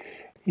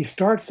 He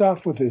starts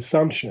off with the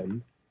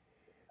assumption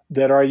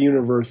that our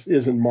universe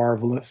isn't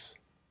marvelous,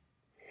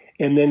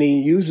 and then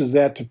he uses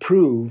that to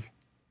prove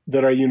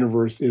that our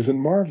universe isn't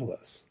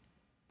marvelous.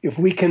 If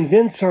we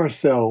convince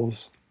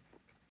ourselves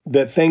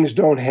that things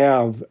don't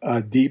have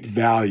a deep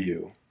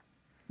value,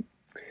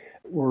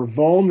 we're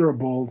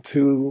vulnerable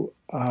to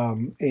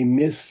a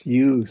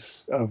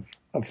misuse of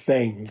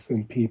things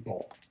and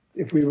people.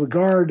 If we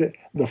regard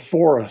the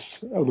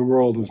forests of the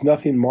world as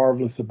nothing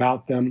marvelous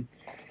about them,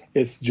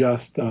 it's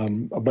just a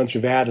bunch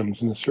of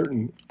atoms in a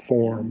certain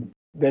form,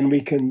 then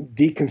we can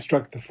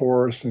deconstruct the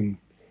forest and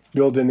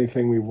build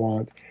anything we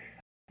want.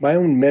 My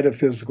own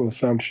metaphysical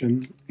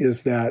assumption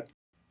is that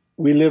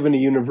we live in a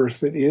universe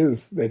that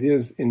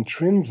is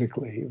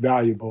intrinsically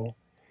valuable,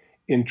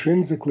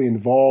 intrinsically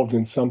involved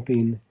in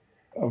something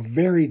of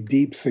very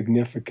deep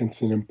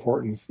significance and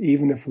importance,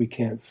 even if we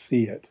can't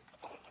see it.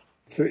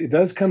 So it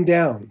does come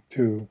down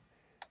to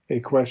a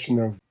question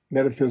of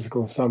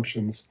metaphysical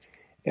assumptions,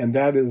 and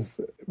that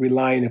is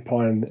relying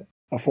upon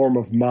a form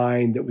of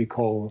mind that we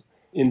call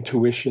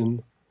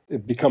intuition.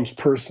 It becomes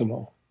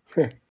personal.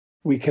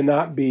 We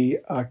cannot be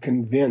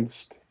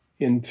convinced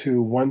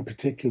into one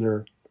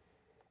particular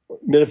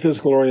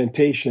metaphysical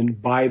orientation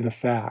by the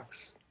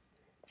facts,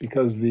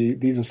 because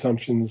these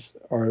assumptions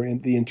are in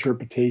the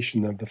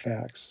interpretation of the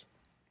facts.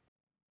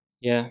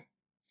 Yeah.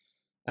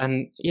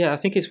 And yeah, I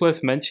think it's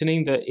worth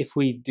mentioning that if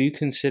we do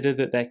consider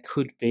that there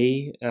could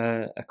be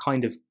a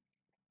kind of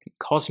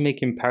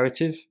cosmic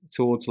imperative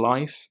towards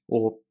life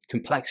or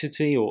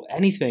complexity or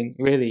anything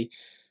really,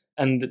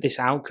 and that this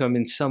outcome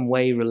in some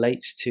way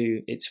relates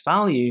to its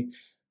value,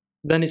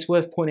 then it's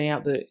worth pointing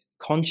out that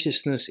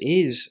consciousness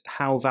is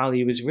how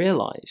value is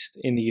realized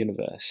in the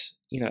universe.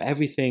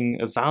 Everything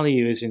of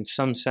value is in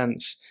some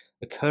sense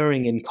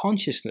occurring in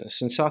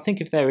consciousness. And so I think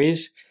if there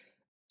is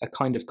a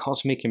kind of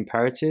cosmic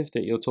imperative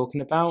that you're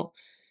talking about,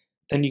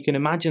 then you can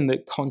imagine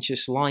that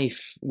conscious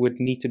life would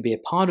need to be a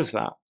part of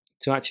that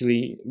to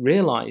actually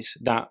realize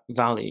that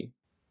value.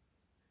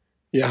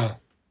 Yeah.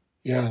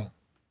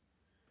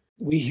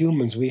 We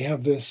humans, we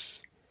have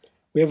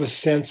a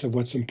sense of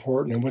what's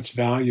important and what's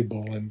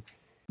valuable, and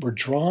we're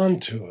drawn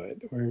to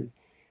it.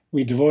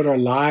 We devote our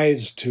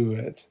lives to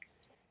it.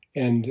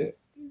 And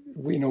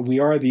we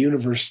are the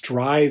universe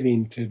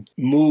striving to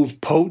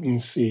move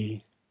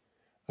potency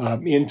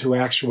into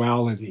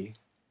actuality.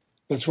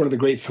 That's one of the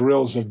great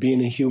thrills of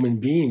being a human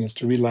being, is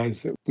to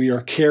realize that we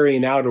are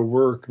carrying out a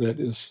work that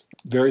is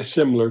very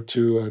similar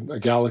to a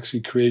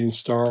galaxy creating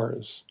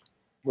stars.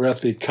 We're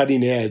at the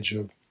cutting edge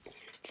of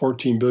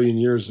 14 billion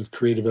years of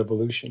creative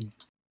evolution.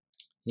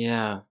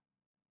 Yeah.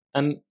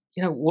 And,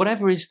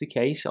 whatever is the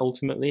case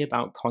ultimately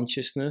about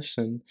consciousness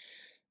and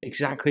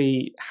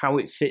exactly how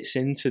it fits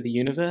into the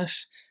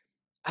universe,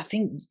 I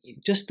think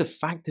just the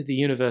fact that the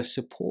universe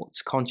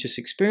supports conscious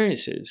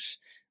experiences,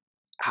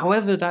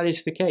 however that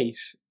is the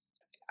case,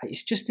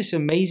 it's just this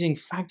amazing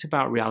fact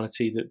about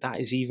reality that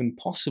is even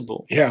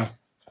possible. Yeah.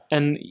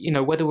 And,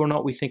 whether or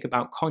not we think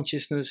about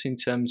consciousness in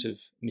terms of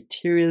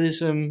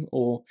materialism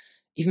or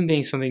even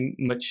being something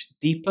much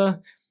deeper,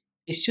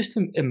 it's just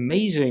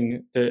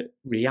amazing that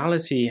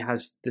reality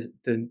has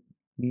the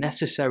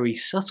necessary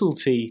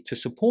subtlety to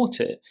support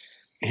it.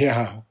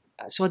 Yeah.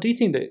 So I do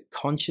think that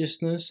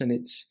consciousness and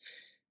its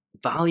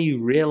value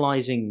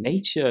realizing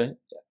nature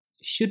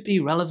should be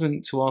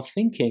relevant to our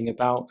thinking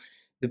about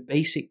the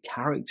basic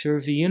character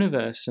of the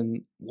universe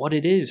and what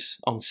it is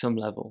on some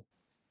level.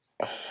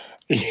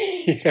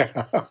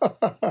 Yeah,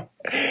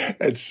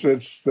 it's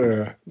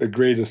the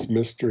greatest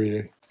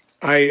mystery.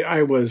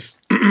 I was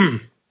I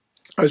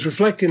was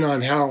reflecting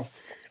on how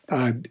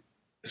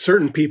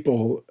certain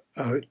people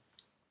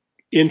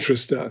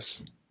interest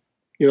us.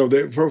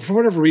 For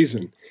whatever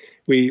reason,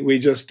 we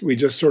just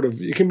sort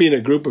of, you can be in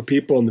a group of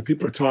people and the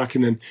people are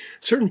talking, and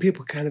certain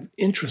people kind of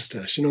interest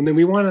us. And then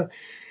we want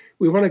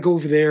to go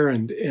over there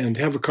and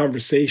have a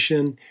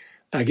conversation,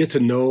 get to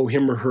know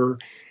him or her,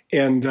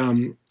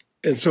 and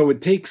so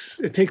it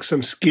takes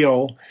some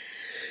skill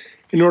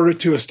in order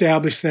to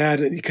establish that,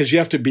 because you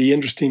have to be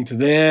interesting to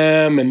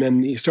them, and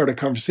then you start a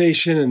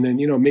conversation, and then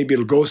maybe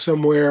it'll go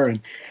somewhere,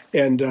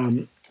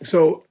 and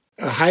so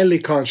a highly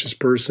conscious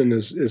person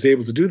is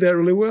able to do that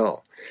really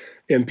well.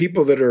 And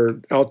people that are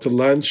out to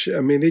lunch,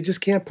 I mean, they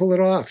just can't pull it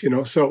off,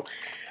 So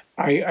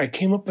I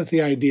came up with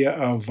the idea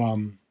of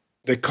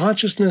that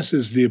consciousness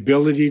is the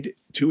ability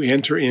to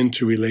enter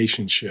into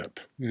relationship.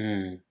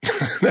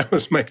 That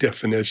was my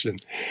definition.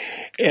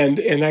 And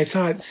I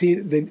thought, see,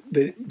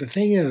 the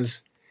thing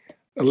is,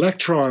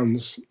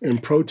 electrons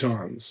and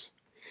protons,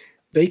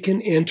 they can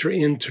enter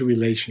into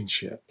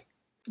relationship.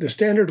 The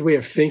standard way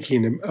of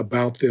thinking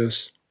about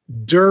this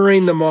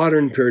during the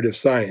modern period of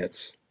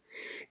science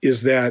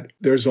is that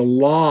there's a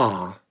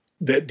law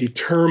that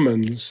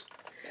determines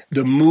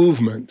the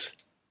movement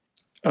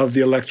of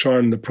the electron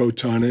and the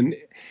proton.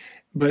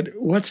 But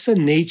what's the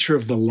nature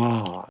of the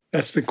law?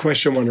 That's the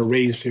question I want to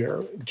raise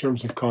here in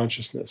terms of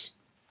consciousness.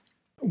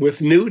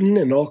 With Newton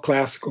and all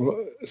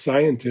classical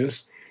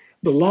scientists,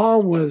 the law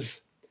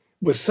was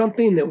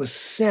something that was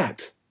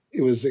set.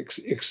 It was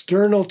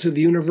external to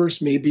the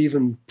universe, maybe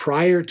even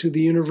prior to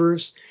the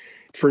universe.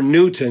 For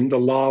Newton, the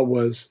law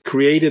was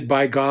created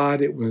by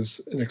God. It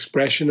was an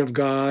expression of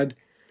God.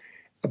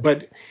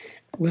 But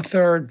with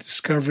our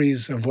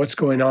discoveries of what's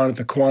going on at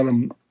the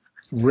quantum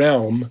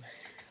realm,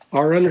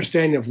 our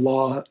understanding of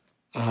law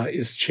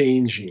is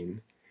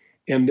changing.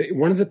 And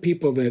one of the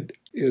people that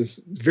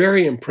is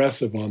very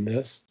impressive on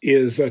this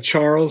is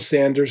Charles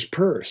Sanders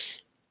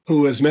Peirce,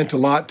 who has meant a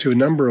lot to a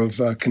number of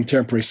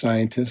contemporary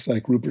scientists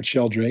like Rupert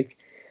Sheldrake.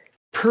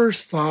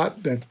 Peirce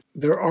thought that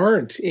there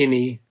aren't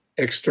any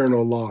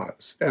external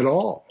laws at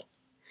all,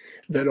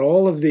 that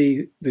all of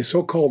the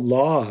so-called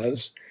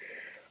laws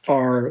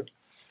are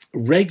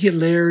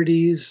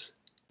regularities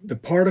the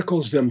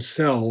particles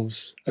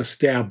themselves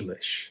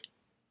establish.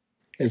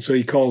 And so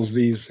he calls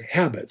these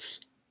habits.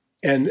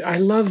 And I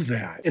love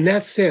that. In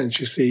that sense,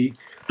 you see,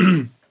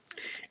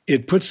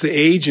 it puts the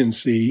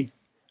agency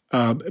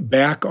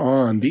back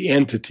on the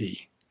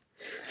entity,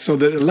 so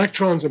that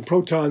electrons and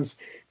protons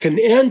can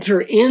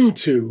enter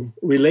into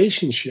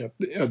relationship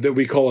that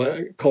we call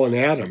an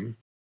atom.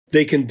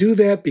 They can do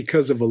that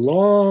because of a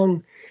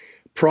long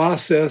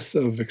process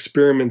of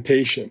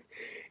experimentation.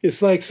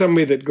 It's like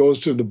somebody that goes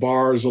to the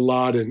bars a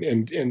lot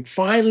and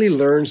finally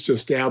learns to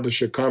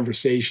establish a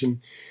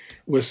conversation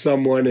with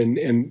someone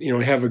and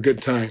have a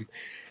good time.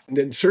 And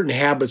then certain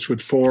habits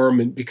would form,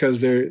 and because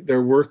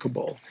they're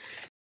workable.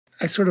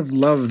 I sort of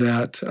love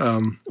that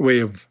way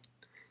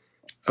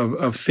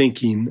of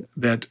thinking,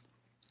 that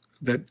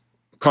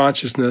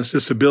consciousness,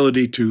 this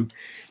ability to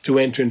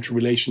enter into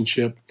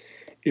relationship,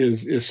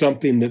 is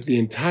something that the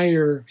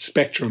entire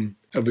spectrum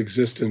of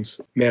existence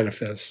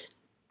manifests.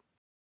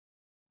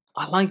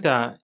 I like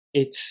that.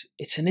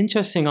 It's an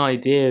interesting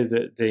idea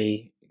that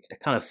the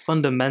kind of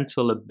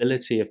fundamental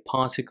ability of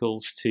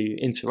particles to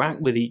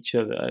interact with each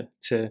other,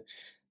 to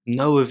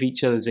know of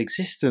each other's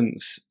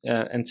existence,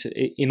 and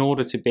in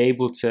order to be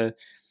able to,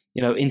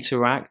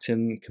 interact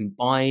and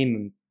combine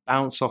and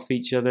bounce off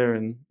each other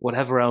and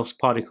whatever else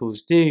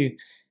particles do,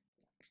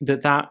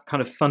 that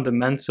kind of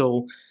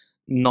fundamental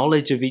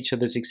knowledge of each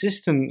other's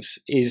existence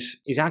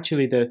is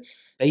actually the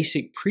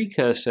basic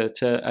precursor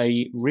to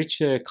a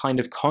richer kind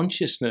of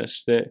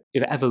consciousness that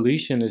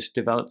evolution has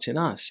developed in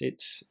us.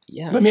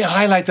 Let me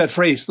highlight that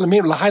phrase.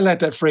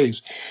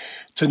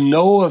 To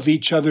know of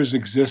each other's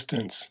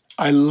existence.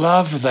 I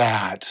love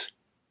that.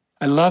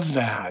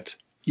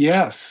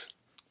 Yes.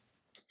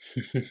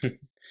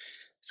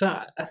 So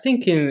I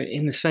think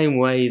in the same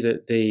way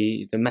that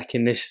the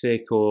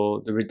mechanistic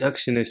or the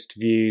reductionist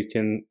view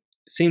can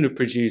seem to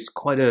produce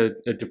quite a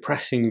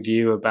depressing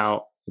view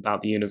about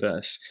the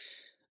universe,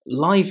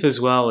 life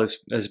as well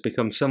has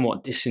become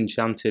somewhat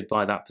disenchanted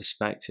by that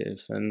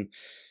perspective. And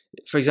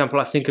for example,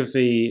 I think of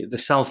the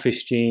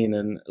selfish gene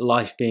and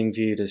life being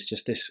viewed as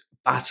just this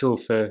battle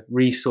for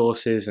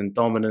resources and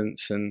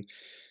dominance, and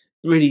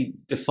really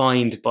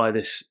defined by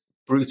this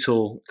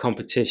brutal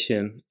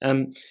competition.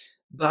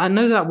 But I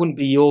know that wouldn't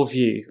be your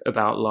view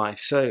about life.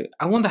 So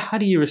I wonder, how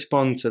do you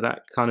respond to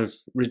that kind of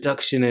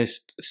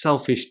reductionist,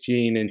 selfish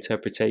gene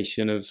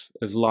interpretation of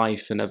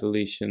life and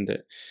evolution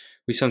that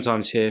we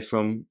sometimes hear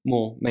from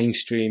more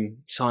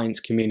mainstream science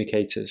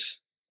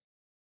communicators?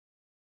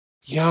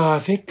 Yeah, I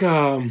think,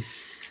 well,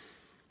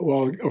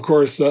 of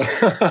course,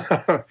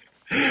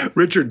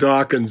 Richard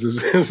Dawkins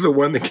is the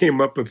one that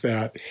came up with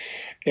that.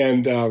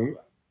 And,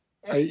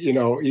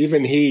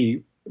 even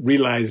he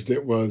realized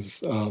it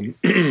was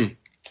a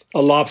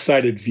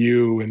lopsided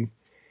view, and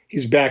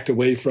he's backed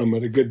away from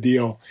it a good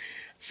deal.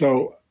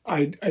 So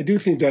I do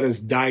think that has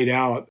died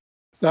out,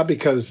 not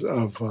because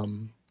of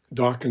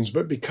Dawkins,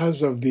 but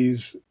because of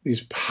these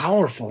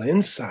powerful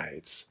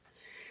insights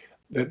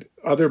that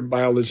other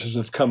biologists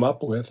have come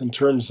up with in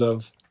terms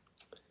of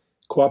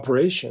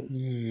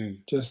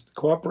cooperation. Just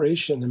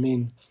cooperation. I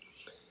mean,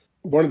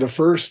 one of the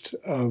first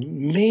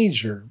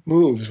major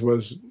moves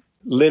was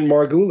Lynn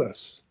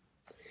Margulis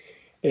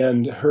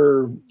and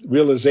her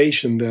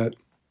realization that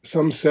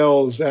some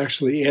cells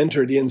actually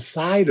entered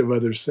inside of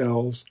other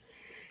cells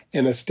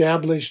and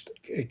established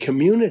a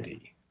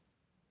community.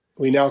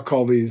 We now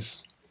call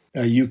these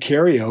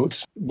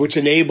eukaryotes, which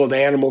enabled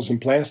animals and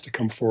plants to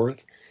come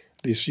forth.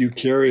 This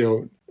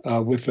eukaryote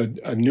with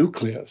a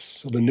nucleus.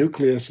 So the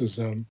nucleus is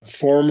a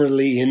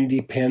formerly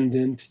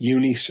independent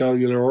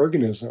unicellular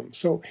organism.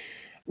 So,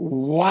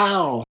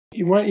 wow,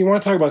 you want to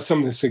talk about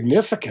something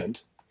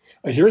significant?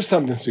 Here's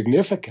something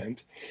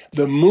significant.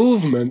 The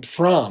movement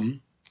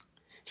from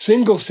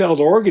single-celled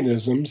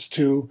organisms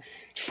to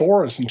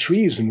forests and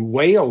trees and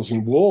whales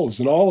and wolves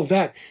and all of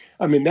that.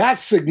 I mean,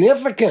 that's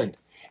significant.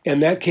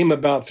 And that came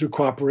about through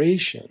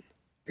cooperation,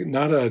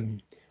 not a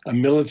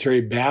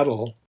military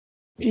battle.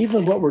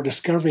 Even what we're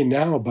discovering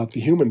now about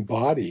the human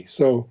body.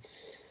 So,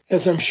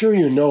 as I'm sure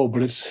you know,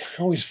 but it's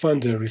always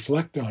fun to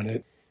reflect on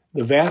it,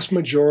 the vast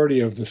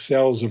majority of the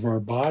cells of our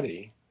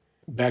body,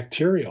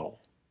 bacterial.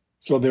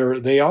 So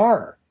they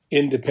are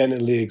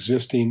independently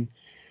existing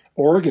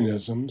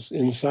organisms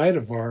inside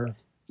of our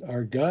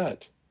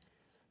gut.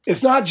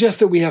 It's not just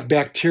that we have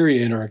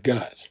bacteria in our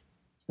gut,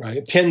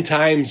 right? 10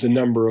 times the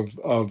number of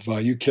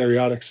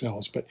eukaryotic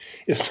cells, but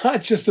it's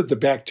not just that the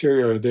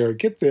bacteria are there.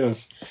 Get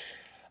this.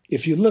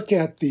 If you look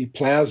at the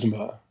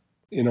plasma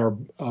in our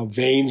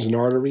veins and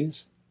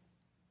arteries,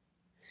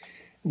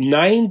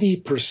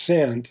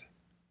 90%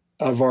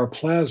 of our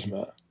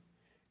plasma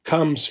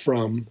comes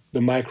from the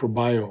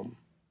microbiome,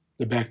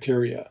 the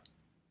bacteria.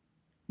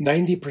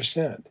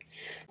 90%.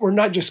 We're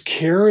not just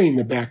carrying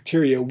the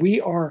bacteria, we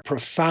are a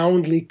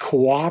profoundly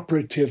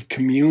cooperative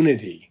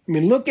community. I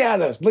mean, look at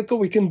us, look what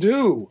we can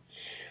do.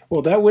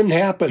 Well, that wouldn't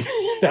happen.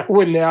 That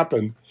wouldn't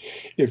happen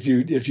if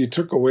you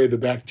took away the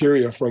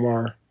bacteria from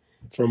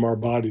our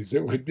bodies.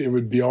 It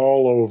would be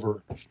all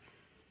over.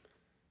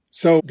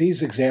 So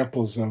these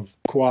examples of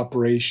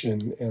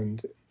cooperation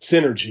and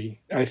synergy,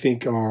 I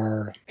think,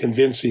 are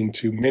convincing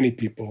to many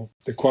people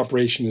that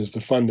cooperation is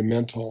the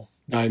fundamental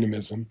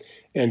dynamism,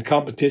 and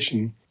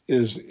competition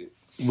is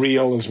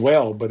real as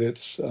well, but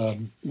it's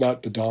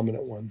not the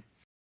dominant one.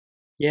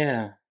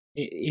 Yeah,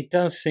 it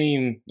does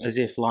seem as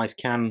if life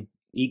can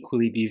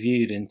equally be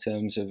viewed in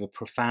terms of a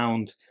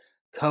profound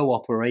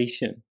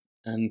cooperation.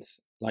 And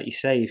like you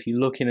say, if you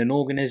look in an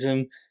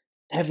organism,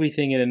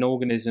 everything in an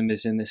organism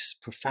is in this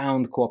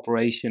profound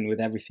cooperation with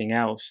everything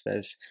else.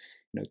 There's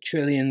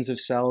trillions of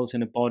cells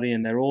in a body,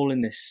 and they're all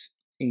in this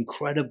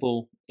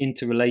incredible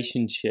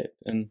interrelationship.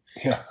 And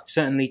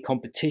certainly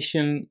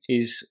competition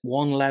is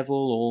one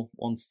level or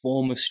one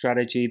form of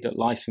strategy that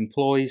life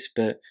employs.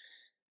 But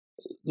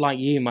like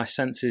you, my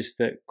sense is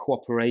that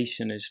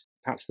cooperation is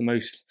perhaps the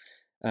most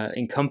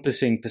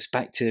encompassing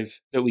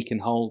perspective that we can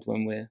hold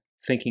when we're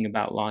thinking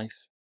about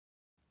life.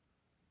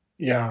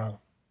 Yeah.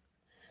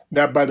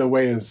 That, by the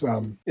way,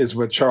 is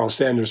what Charles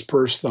Sanders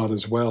Peirce thought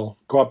as well.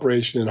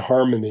 Cooperation and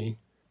harmony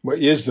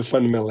is the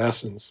fundamental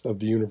essence of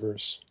the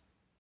universe.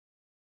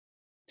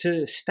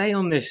 To stay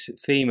on this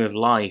theme of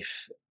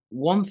life,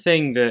 one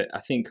thing that I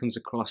think comes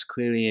across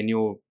clearly in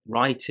your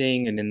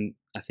writing and in,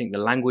 I think, the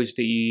language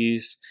that you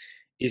use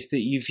is that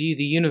you view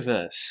the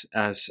universe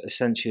as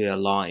essentially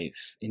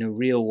alive in a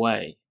real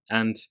way.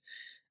 And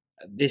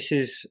this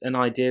is an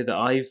idea that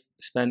I've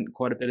spent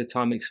quite a bit of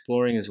time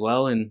exploring as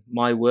well in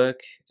my work,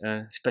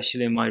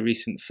 especially in my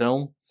recent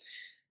film.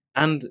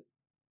 And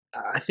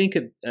I think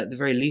at the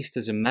very least,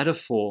 as a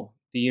metaphor,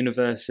 the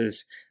universe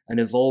as an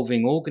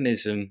evolving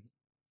organism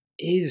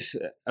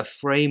is a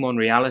frame on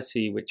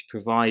reality which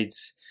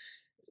provides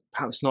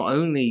perhaps not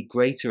only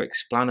greater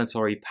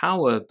explanatory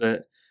power,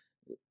 but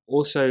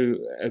also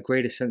a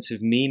greater sense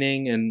of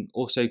meaning and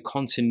also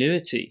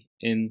continuity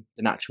in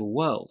the natural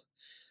world.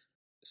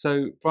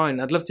 So, Brian,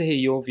 I'd love to hear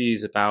your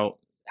views about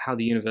how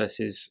the universe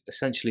is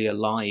essentially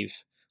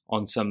alive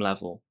on some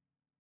level.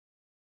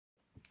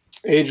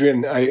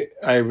 Adrian,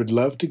 I would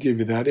love to give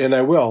you that, and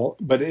I will.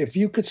 But if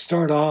you could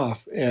start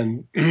off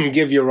and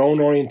give your own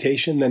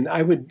orientation, then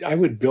I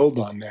would build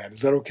on that.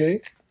 Is that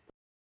okay?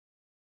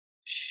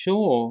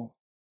 Sure.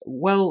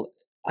 Well,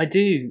 I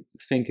do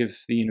think of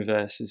the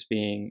universe as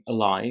being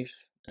alive,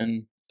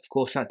 and of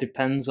course that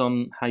depends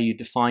on how you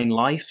define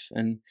life.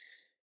 And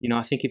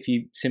I think if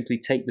you simply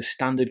take the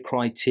standard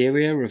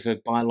criteria of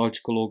a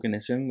biological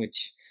organism,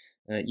 which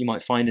you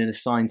might find in a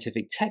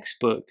scientific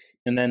textbook,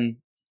 and then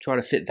try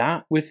to fit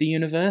that with the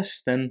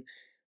universe, then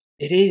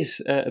it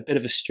is a bit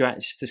of a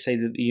stretch to say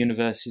that the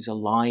universe is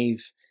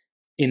alive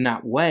in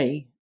that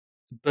way.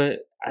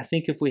 But I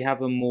think if we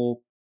have a more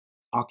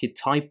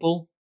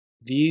archetypal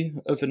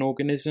view of an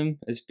organism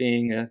as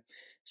being a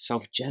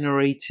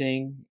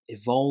self-generating,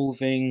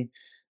 evolving,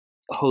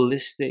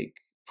 holistic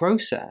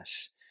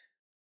process,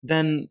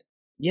 then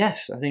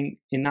yes, I think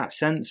in that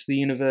sense the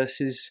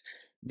universe is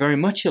very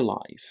much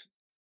alive.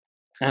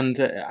 And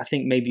I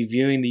think maybe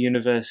viewing the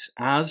universe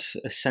as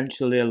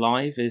essentially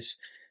alive is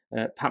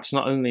perhaps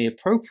not only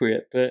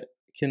appropriate, but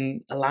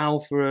can allow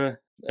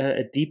for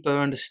a deeper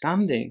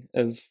understanding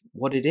of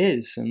what it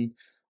is and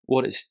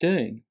what it's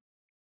doing.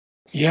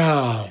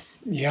 Yeah,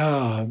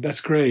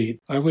 that's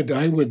great. I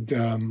would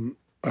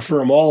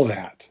affirm all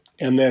that,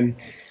 and then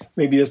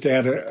maybe just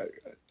add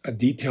a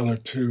detail or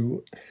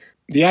two.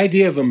 The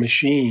idea of a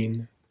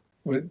machine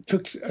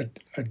took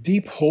a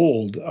deep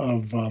hold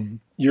of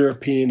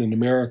European and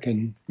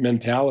American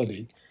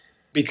mentality,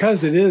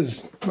 because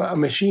a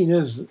machine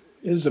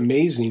is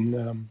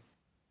amazing,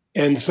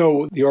 and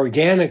so the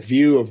organic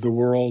view of the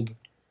world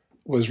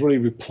was really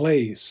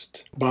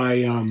replaced by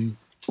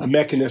a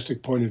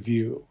mechanistic point of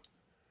view.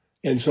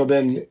 And so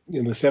then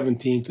in the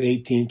 17th,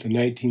 18th, and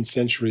 19th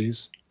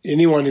centuries,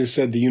 anyone who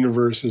said the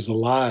universe is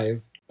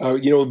alive,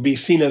 would be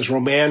seen as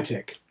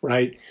romantic,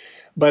 right?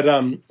 But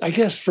I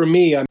guess for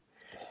me,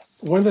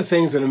 one of the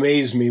things that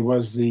amazed me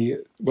was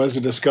the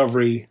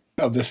discovery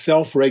of the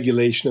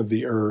self-regulation of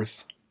the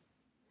Earth.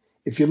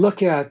 If you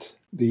look at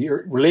the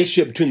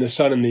relationship between the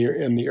sun and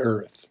the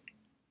Earth,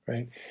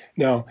 right?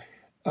 Now,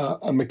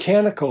 a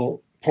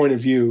mechanical point of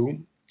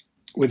view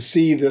would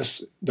see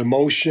the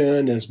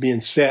motion as being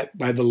set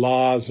by the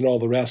laws and all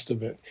the rest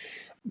of it.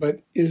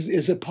 But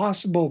is it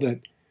possible that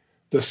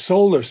the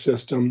solar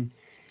system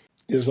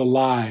is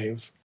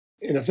alive?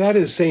 And if that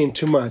is saying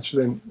too much,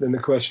 then the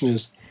question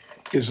is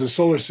the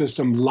solar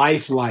system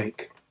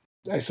lifelike?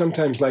 I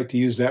sometimes like to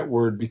use that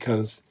word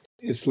because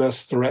it's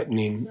less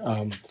threatening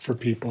for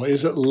people.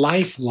 Is it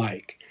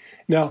lifelike?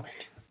 Now,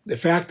 the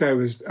fact I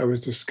was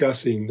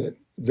discussing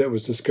that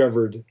was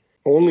discovered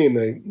only in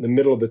the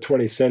middle of the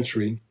 20th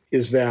century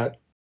is that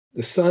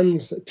the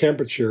sun's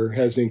temperature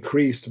has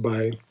increased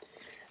by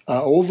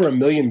over 1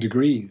 million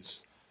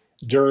degrees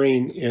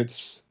during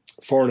its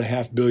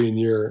 4.5 billion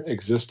year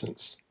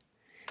existence.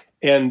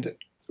 And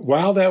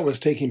while that was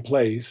taking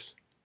place,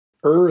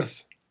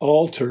 Earth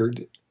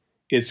altered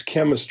its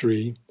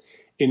chemistry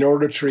in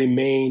order to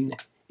remain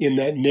in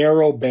that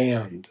narrow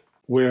band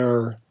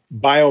where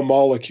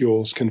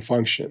biomolecules can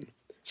function.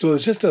 So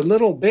it's just a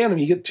little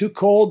band. You get too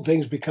cold,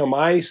 things become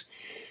ice.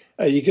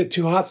 You get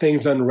too hot,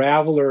 things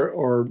unravel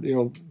or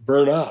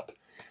burn up.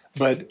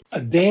 But a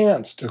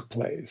dance took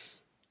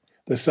place.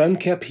 The sun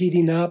kept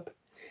heating up,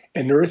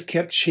 and Earth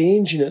kept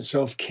changing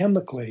itself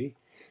chemically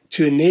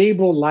to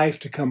enable life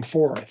to come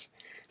forth.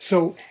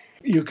 So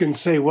you can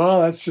say,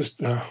 well, that's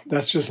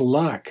just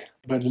luck.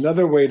 But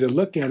another way to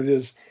look at it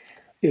is,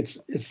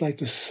 it's like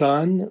the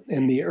sun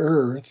and the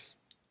Earth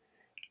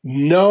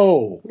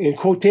know, in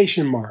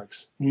quotation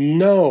marks,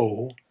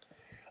 know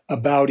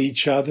about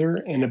each other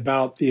and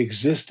about the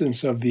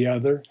existence of the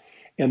other,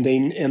 and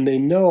they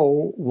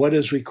know what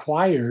is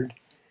required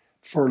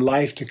for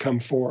life to come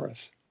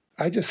forth.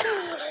 I just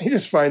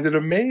find it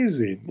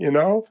amazing,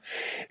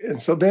 And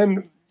so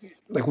then,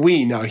 like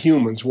we now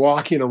humans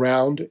walking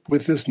around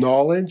with this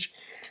knowledge,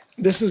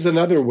 this is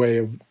another way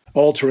of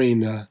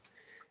altering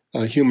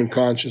human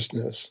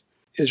consciousness.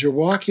 As you're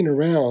walking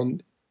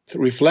around,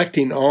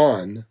 reflecting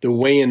on the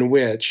way in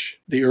which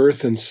the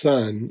Earth and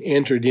Sun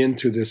entered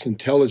into this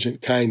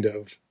intelligent kind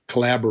of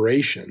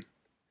collaboration,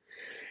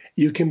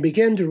 you can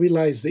begin to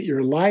realize that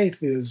your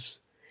life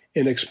is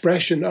an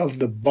expression of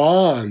the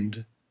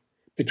bond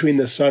between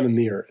the Sun and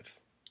the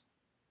Earth.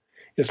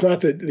 It's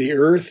not that the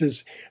Earth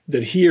is,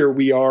 that here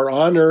we are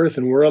on Earth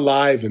and we're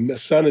alive and the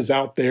Sun is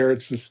out there,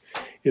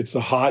 it's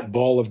a hot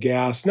ball of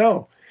gas.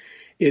 No,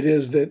 it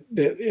is that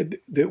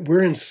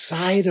we're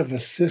inside of a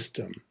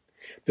system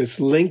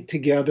that's linked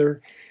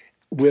together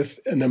with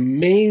an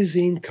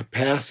amazing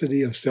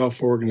capacity of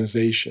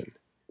self-organization,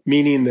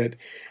 meaning that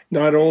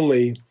not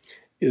only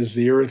is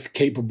the Earth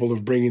capable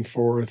of bringing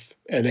forth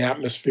an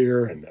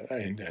atmosphere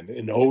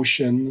and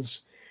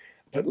oceans,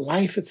 but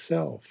life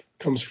itself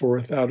comes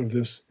forth out of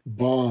this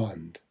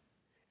bond.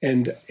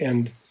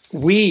 And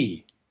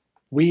we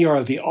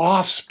are the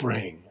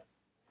offspring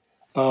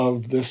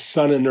of this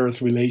sun and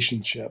earth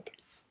relationship.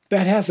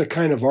 That has a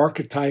kind of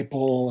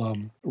archetypal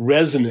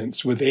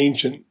resonance with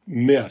ancient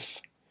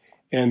myth.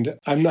 And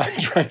I'm not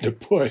trying to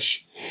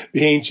push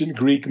the ancient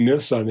Greek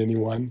myths on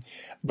anyone,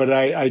 but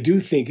I do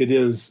think it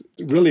is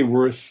really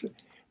worth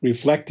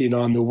reflecting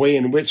on the way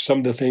in which some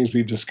of the things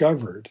we've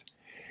discovered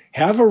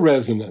have a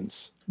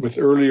resonance with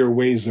earlier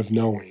ways of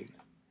knowing.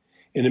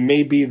 And it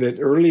may be that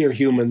earlier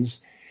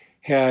humans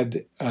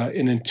had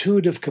an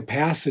intuitive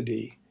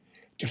capacity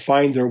to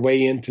find their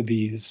way into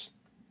these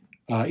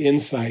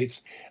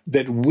insights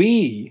that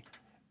we,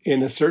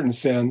 in a certain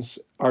sense,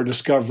 are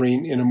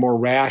discovering in a more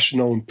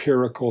rational,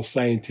 empirical,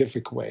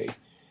 scientific way.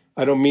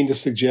 I don't mean to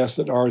suggest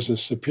that ours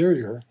is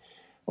superior,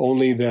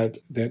 only that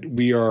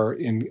we are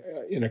in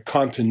a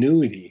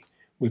continuity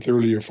with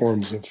earlier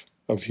forms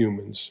of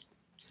humans.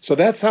 So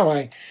that's how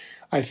I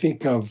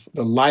think of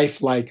the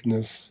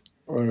lifelikeness,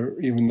 or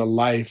even the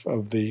life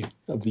of the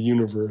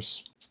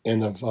universe,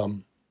 and of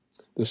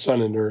the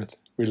sun and earth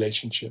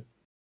relationship.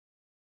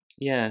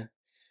 Yeah.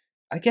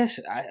 I guess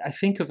I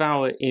think of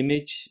our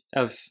image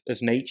of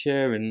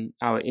nature and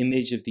our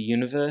image of the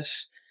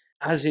universe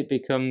as it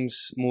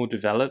becomes more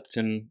developed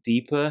and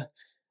deeper.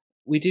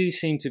 We do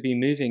seem to be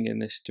moving in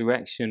this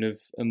direction of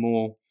a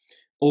more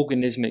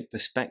organismic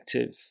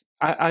perspective.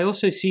 I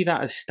also see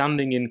that as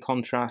standing in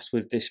contrast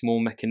with this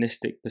more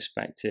mechanistic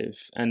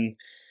perspective. And,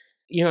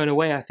 in a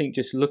way, I think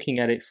just looking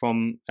at it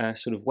from a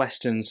sort of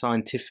Western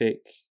scientific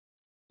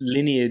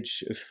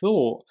lineage of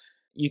thought,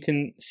 you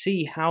can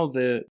see how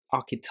the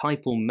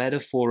archetypal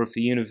metaphor of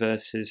the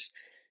universe has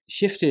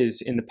shifted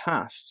in the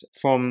past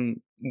from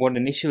what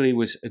initially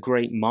was a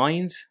great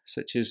mind,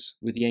 such as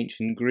with the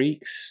ancient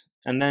Greeks,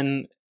 and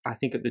then I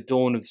think at the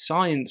dawn of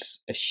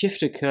science, a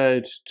shift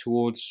occurred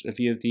towards a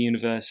view of the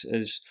universe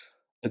as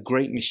a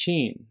great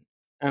machine.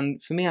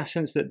 And for me, I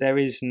sense that there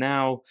is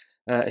now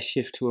a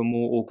shift to a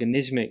more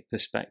organismic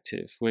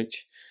perspective,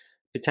 which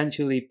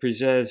potentially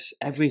preserves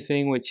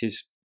everything which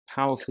is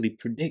powerfully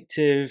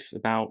predictive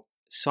about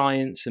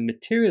science and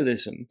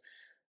materialism,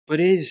 but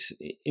is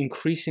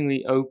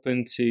increasingly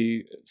open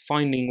to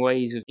finding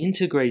ways of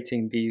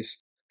integrating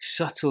these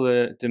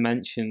subtler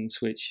dimensions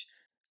which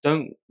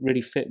don't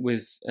really fit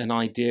with an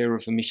idea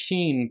of a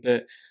machine,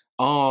 but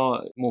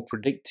are more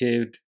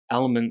predictive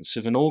elements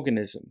of an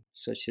organism,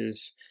 such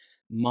as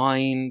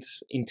mind,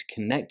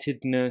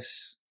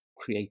 interconnectedness,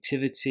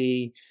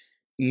 creativity,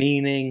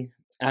 meaning,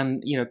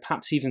 and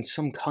perhaps even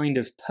some kind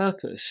of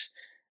purpose.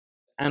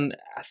 And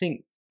I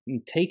think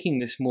taking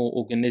this more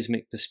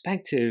organismic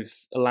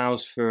perspective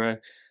allows for a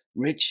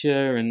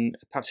richer and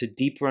perhaps a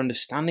deeper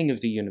understanding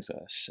of the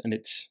universe and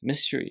its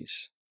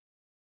mysteries.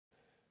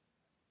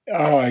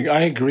 Oh,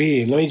 I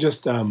agree. Let me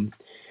just add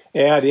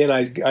in.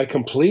 I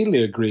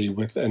completely agree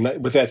with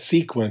that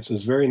sequence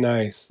is very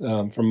nice,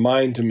 from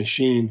mind to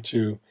machine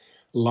to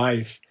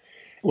life.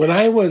 When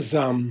I was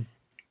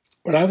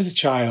a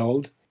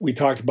child, we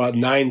talked about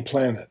 9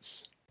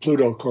 planets.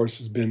 Pluto, of course,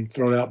 has been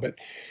thrown out, but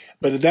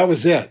that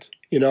was it,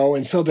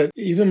 And so that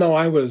even though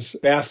I was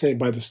fascinated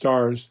by the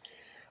stars,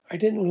 I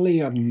didn't really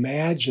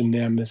imagine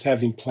them as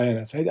having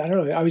planets. I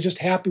don't know. I was just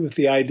happy with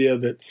the idea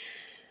that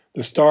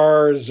the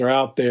stars are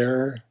out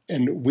there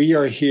and we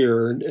are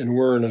here and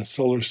we're in a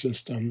solar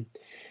system.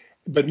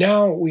 But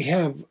now we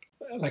have,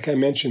 like I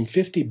mentioned,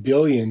 50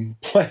 billion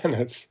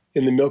planets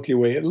in the Milky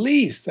Way, at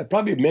least,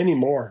 probably many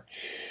more.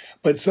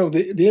 But so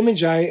the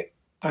image I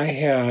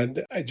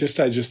had, I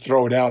just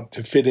throw it out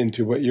to fit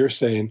into what you're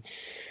saying.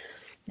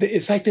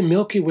 It's like the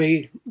Milky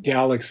Way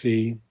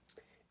galaxy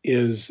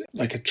is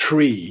like a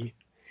tree,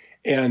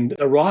 and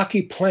the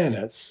rocky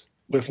planets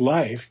with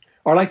life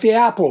are like the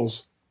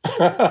apples.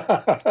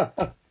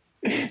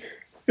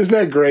 Isn't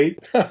that great?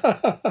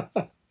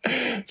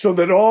 So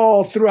that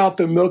all throughout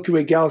the Milky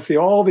Way galaxy,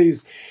 all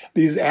these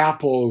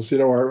apples,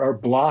 are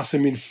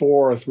blossoming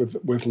forth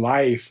with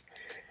life.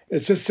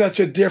 It's just such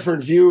a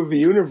different view of the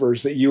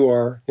universe that you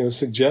are,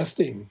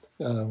 suggesting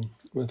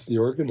with the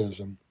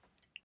organism.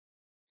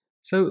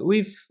 So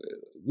we've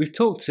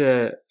talked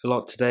a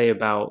lot today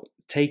about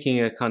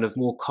taking a kind of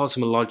more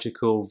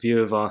cosmological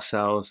view of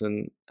ourselves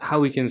and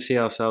how we can see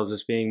ourselves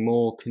as being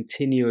more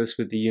continuous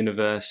with the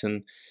universe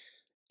and,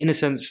 in a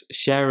sense,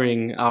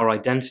 sharing our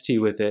identity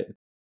with it.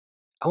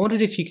 I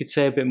wondered if you could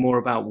say a bit more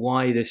about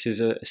why this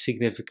is a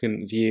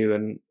significant view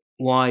and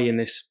why in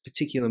this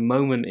particular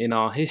moment in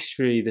our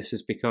history this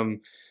has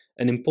become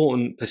an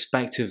important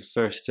perspective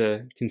for us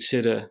to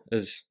consider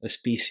as a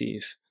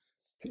species.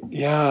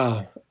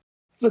 Yeah.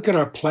 Look at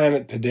our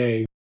planet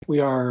today. We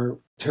are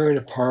tearing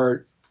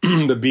apart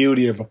the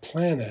beauty of a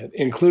planet,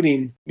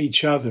 including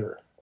each other.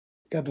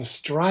 God, the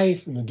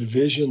strife and the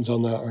divisions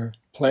on our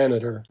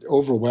planet are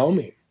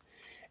overwhelming.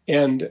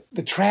 And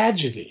the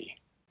tragedy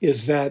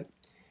is that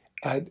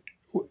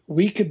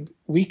we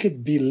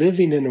could be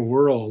living in a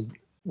world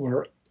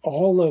where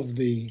all of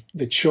the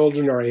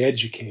children are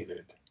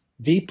educated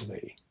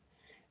deeply,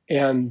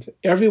 and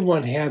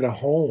everyone had a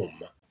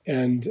home,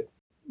 and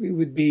we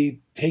would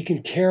be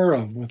taken care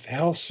of with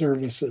health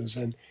services,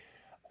 and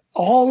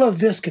all of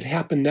this could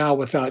happen now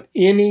without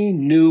any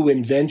new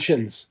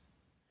inventions.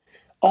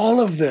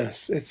 All of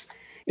this,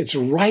 it's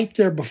right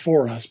there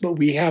before us, but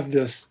we have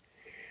this,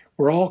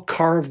 we're all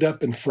carved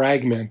up and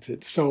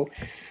fragmented. So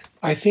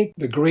I think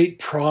the great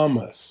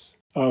promise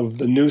of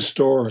the new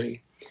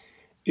story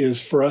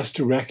is for us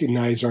to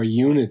recognize our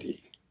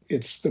unity.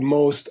 It's the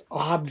most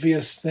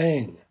obvious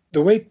thing.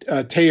 The way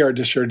Teilhard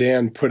de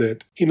Chardin put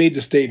it, he made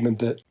the statement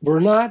that we're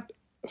not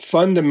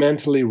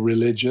fundamentally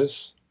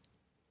religious,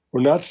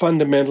 we're not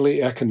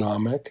fundamentally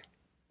economic,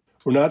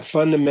 we're not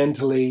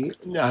fundamentally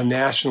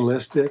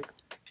nationalistic,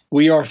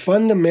 we are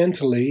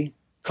fundamentally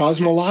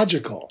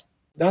cosmological.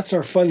 That's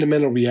our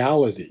fundamental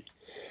reality.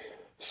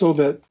 So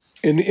that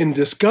in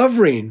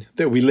discovering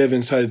that we live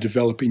inside a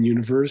developing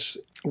universe,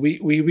 we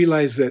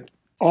realize that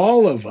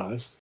all of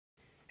us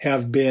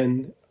have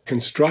been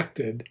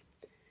constructed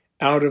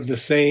out of the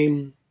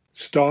same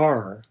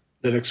star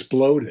that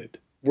exploded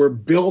were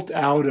built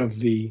out of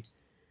the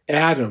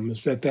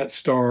atoms that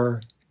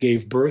star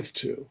gave birth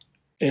to.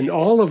 And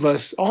all of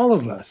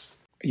us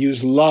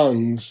use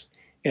lungs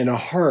and a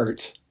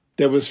heart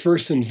that was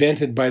first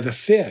invented by the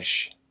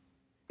fish.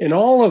 And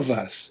all of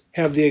us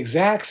have the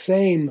exact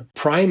same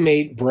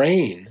primate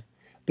brain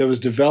that was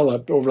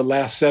developed over the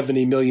last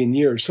 70 million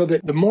years. So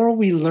that the more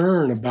we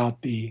learn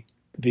about the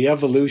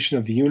evolution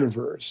of the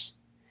universe,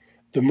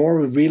 the more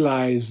we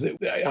realize that,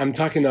 I'm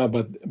talking now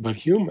about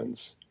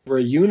humans, we're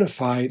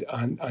unified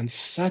on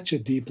such a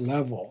deep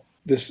level.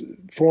 This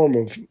form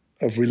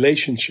of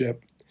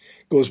relationship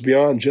goes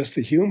beyond just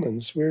the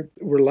humans. We're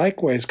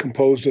likewise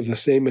composed of the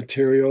same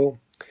material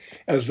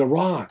as the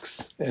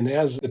rocks and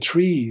as the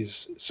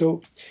trees.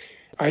 So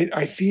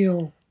I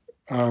feel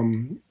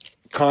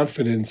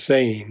confident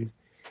saying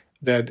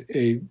that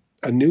a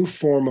new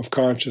form of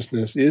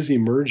consciousness is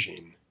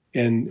emerging,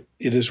 and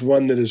it is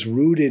one that is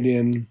rooted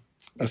in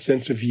a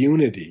sense of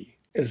unity.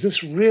 As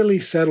this really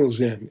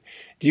settles in,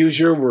 to use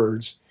your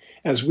words,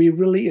 as we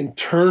really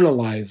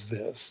internalize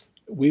this,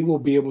 we will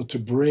be able to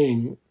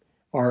bring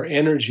our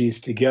energies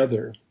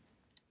together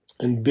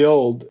and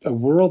build a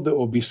world that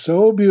will be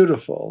so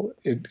beautiful,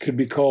 it could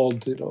be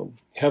called,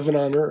 heaven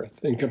on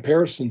earth in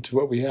comparison to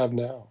what we have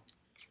now.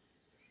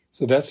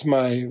 So that's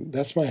my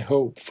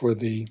hope for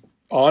the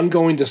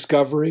ongoing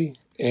discovery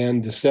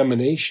and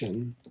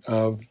dissemination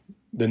of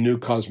the new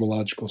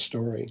cosmological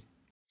story.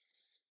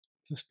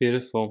 That's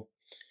beautiful.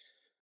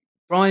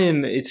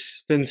 Brian,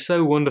 it's been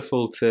so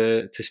wonderful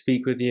to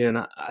speak with you, and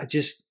I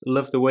just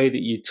love the way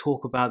that you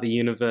talk about the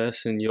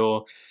universe and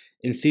your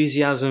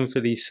enthusiasm for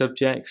these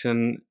subjects.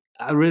 And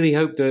I really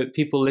hope that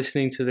people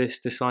listening to this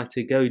decide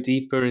to go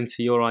deeper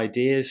into your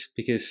ideas,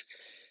 because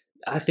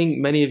I think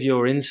many of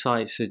your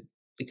insights are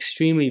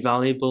extremely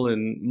valuable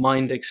and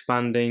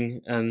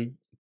mind-expanding. And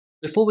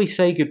before we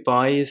say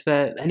goodbye, is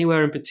there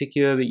anywhere in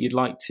particular that you'd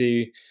like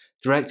to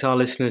direct our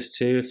listeners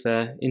to if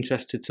they're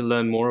interested to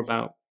learn more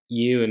about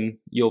you and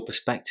your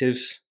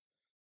perspectives?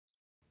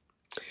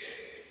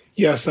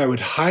 Yes, I would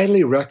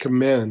highly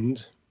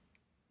recommend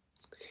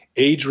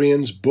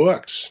Adrian's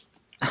books.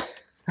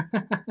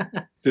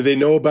 Do they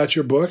know about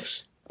your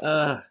books?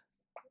 I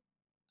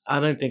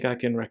don't think I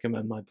can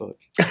recommend my book.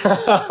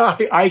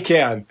 I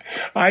can.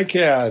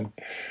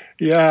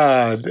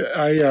 Yeah,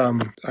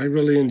 I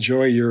really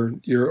enjoy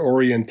your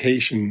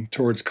orientation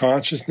towards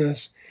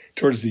consciousness,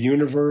 towards the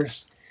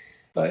universe.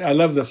 I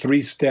love the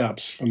 3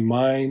 steps from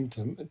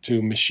mind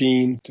to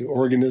machine to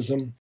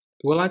organism.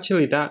 Well,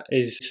 actually, that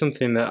is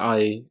something that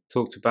I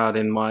talked about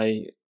in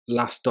my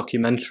last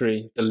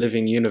documentary, The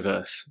Living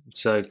Universe.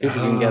 So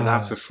people can get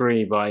that for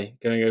free by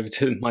going over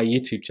to my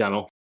YouTube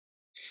channel.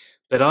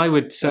 But I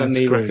would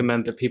certainly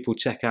recommend that people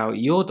check out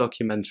your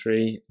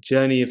documentary,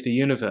 Journey of the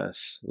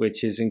Universe,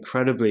 which is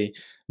incredibly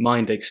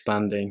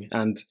mind-expanding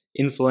and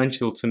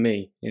influential to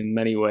me in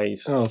many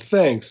ways. Oh,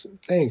 thanks.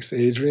 Thanks,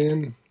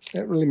 Adrian.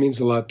 That really means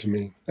a lot to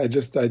me. I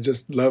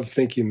just love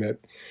thinking that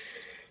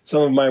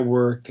some of my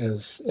work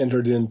has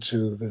entered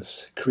into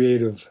this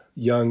creative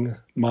young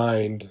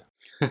mind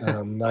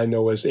I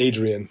know as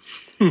Adrian.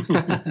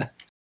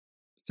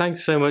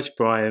 Thanks so much,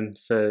 Brian,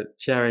 for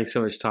sharing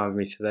so much time with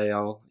me today.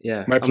 I'll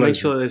pleasure. Make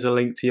sure there's a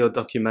link to your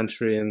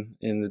documentary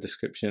in the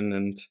description.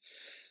 And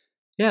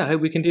I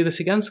hope we can do this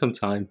again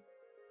sometime.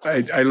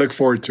 I look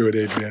forward to it,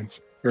 Adrian,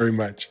 very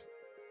much.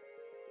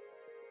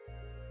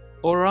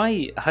 All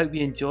right, I hope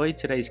you enjoyed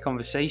today's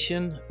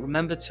conversation.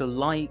 Remember to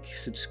like,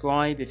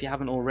 subscribe if you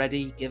haven't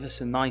already, give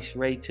us a nice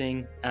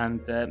rating,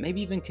 and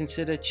maybe even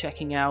consider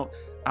checking out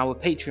our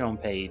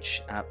Patreon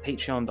page at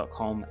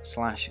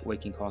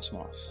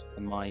patreon.com/wakingcosmos.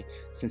 And my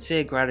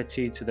sincere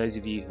gratitude to those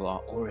of you who are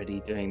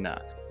already doing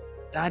that.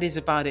 That is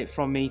about it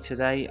from me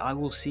today. I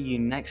will see you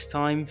next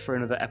time for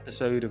another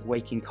episode of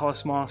Waking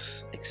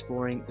Cosmos,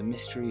 exploring the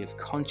mystery of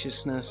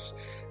consciousness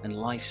and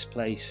life's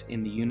place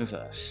in the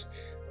universe.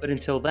 But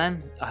until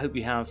then, I hope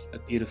you have a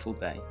beautiful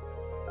day.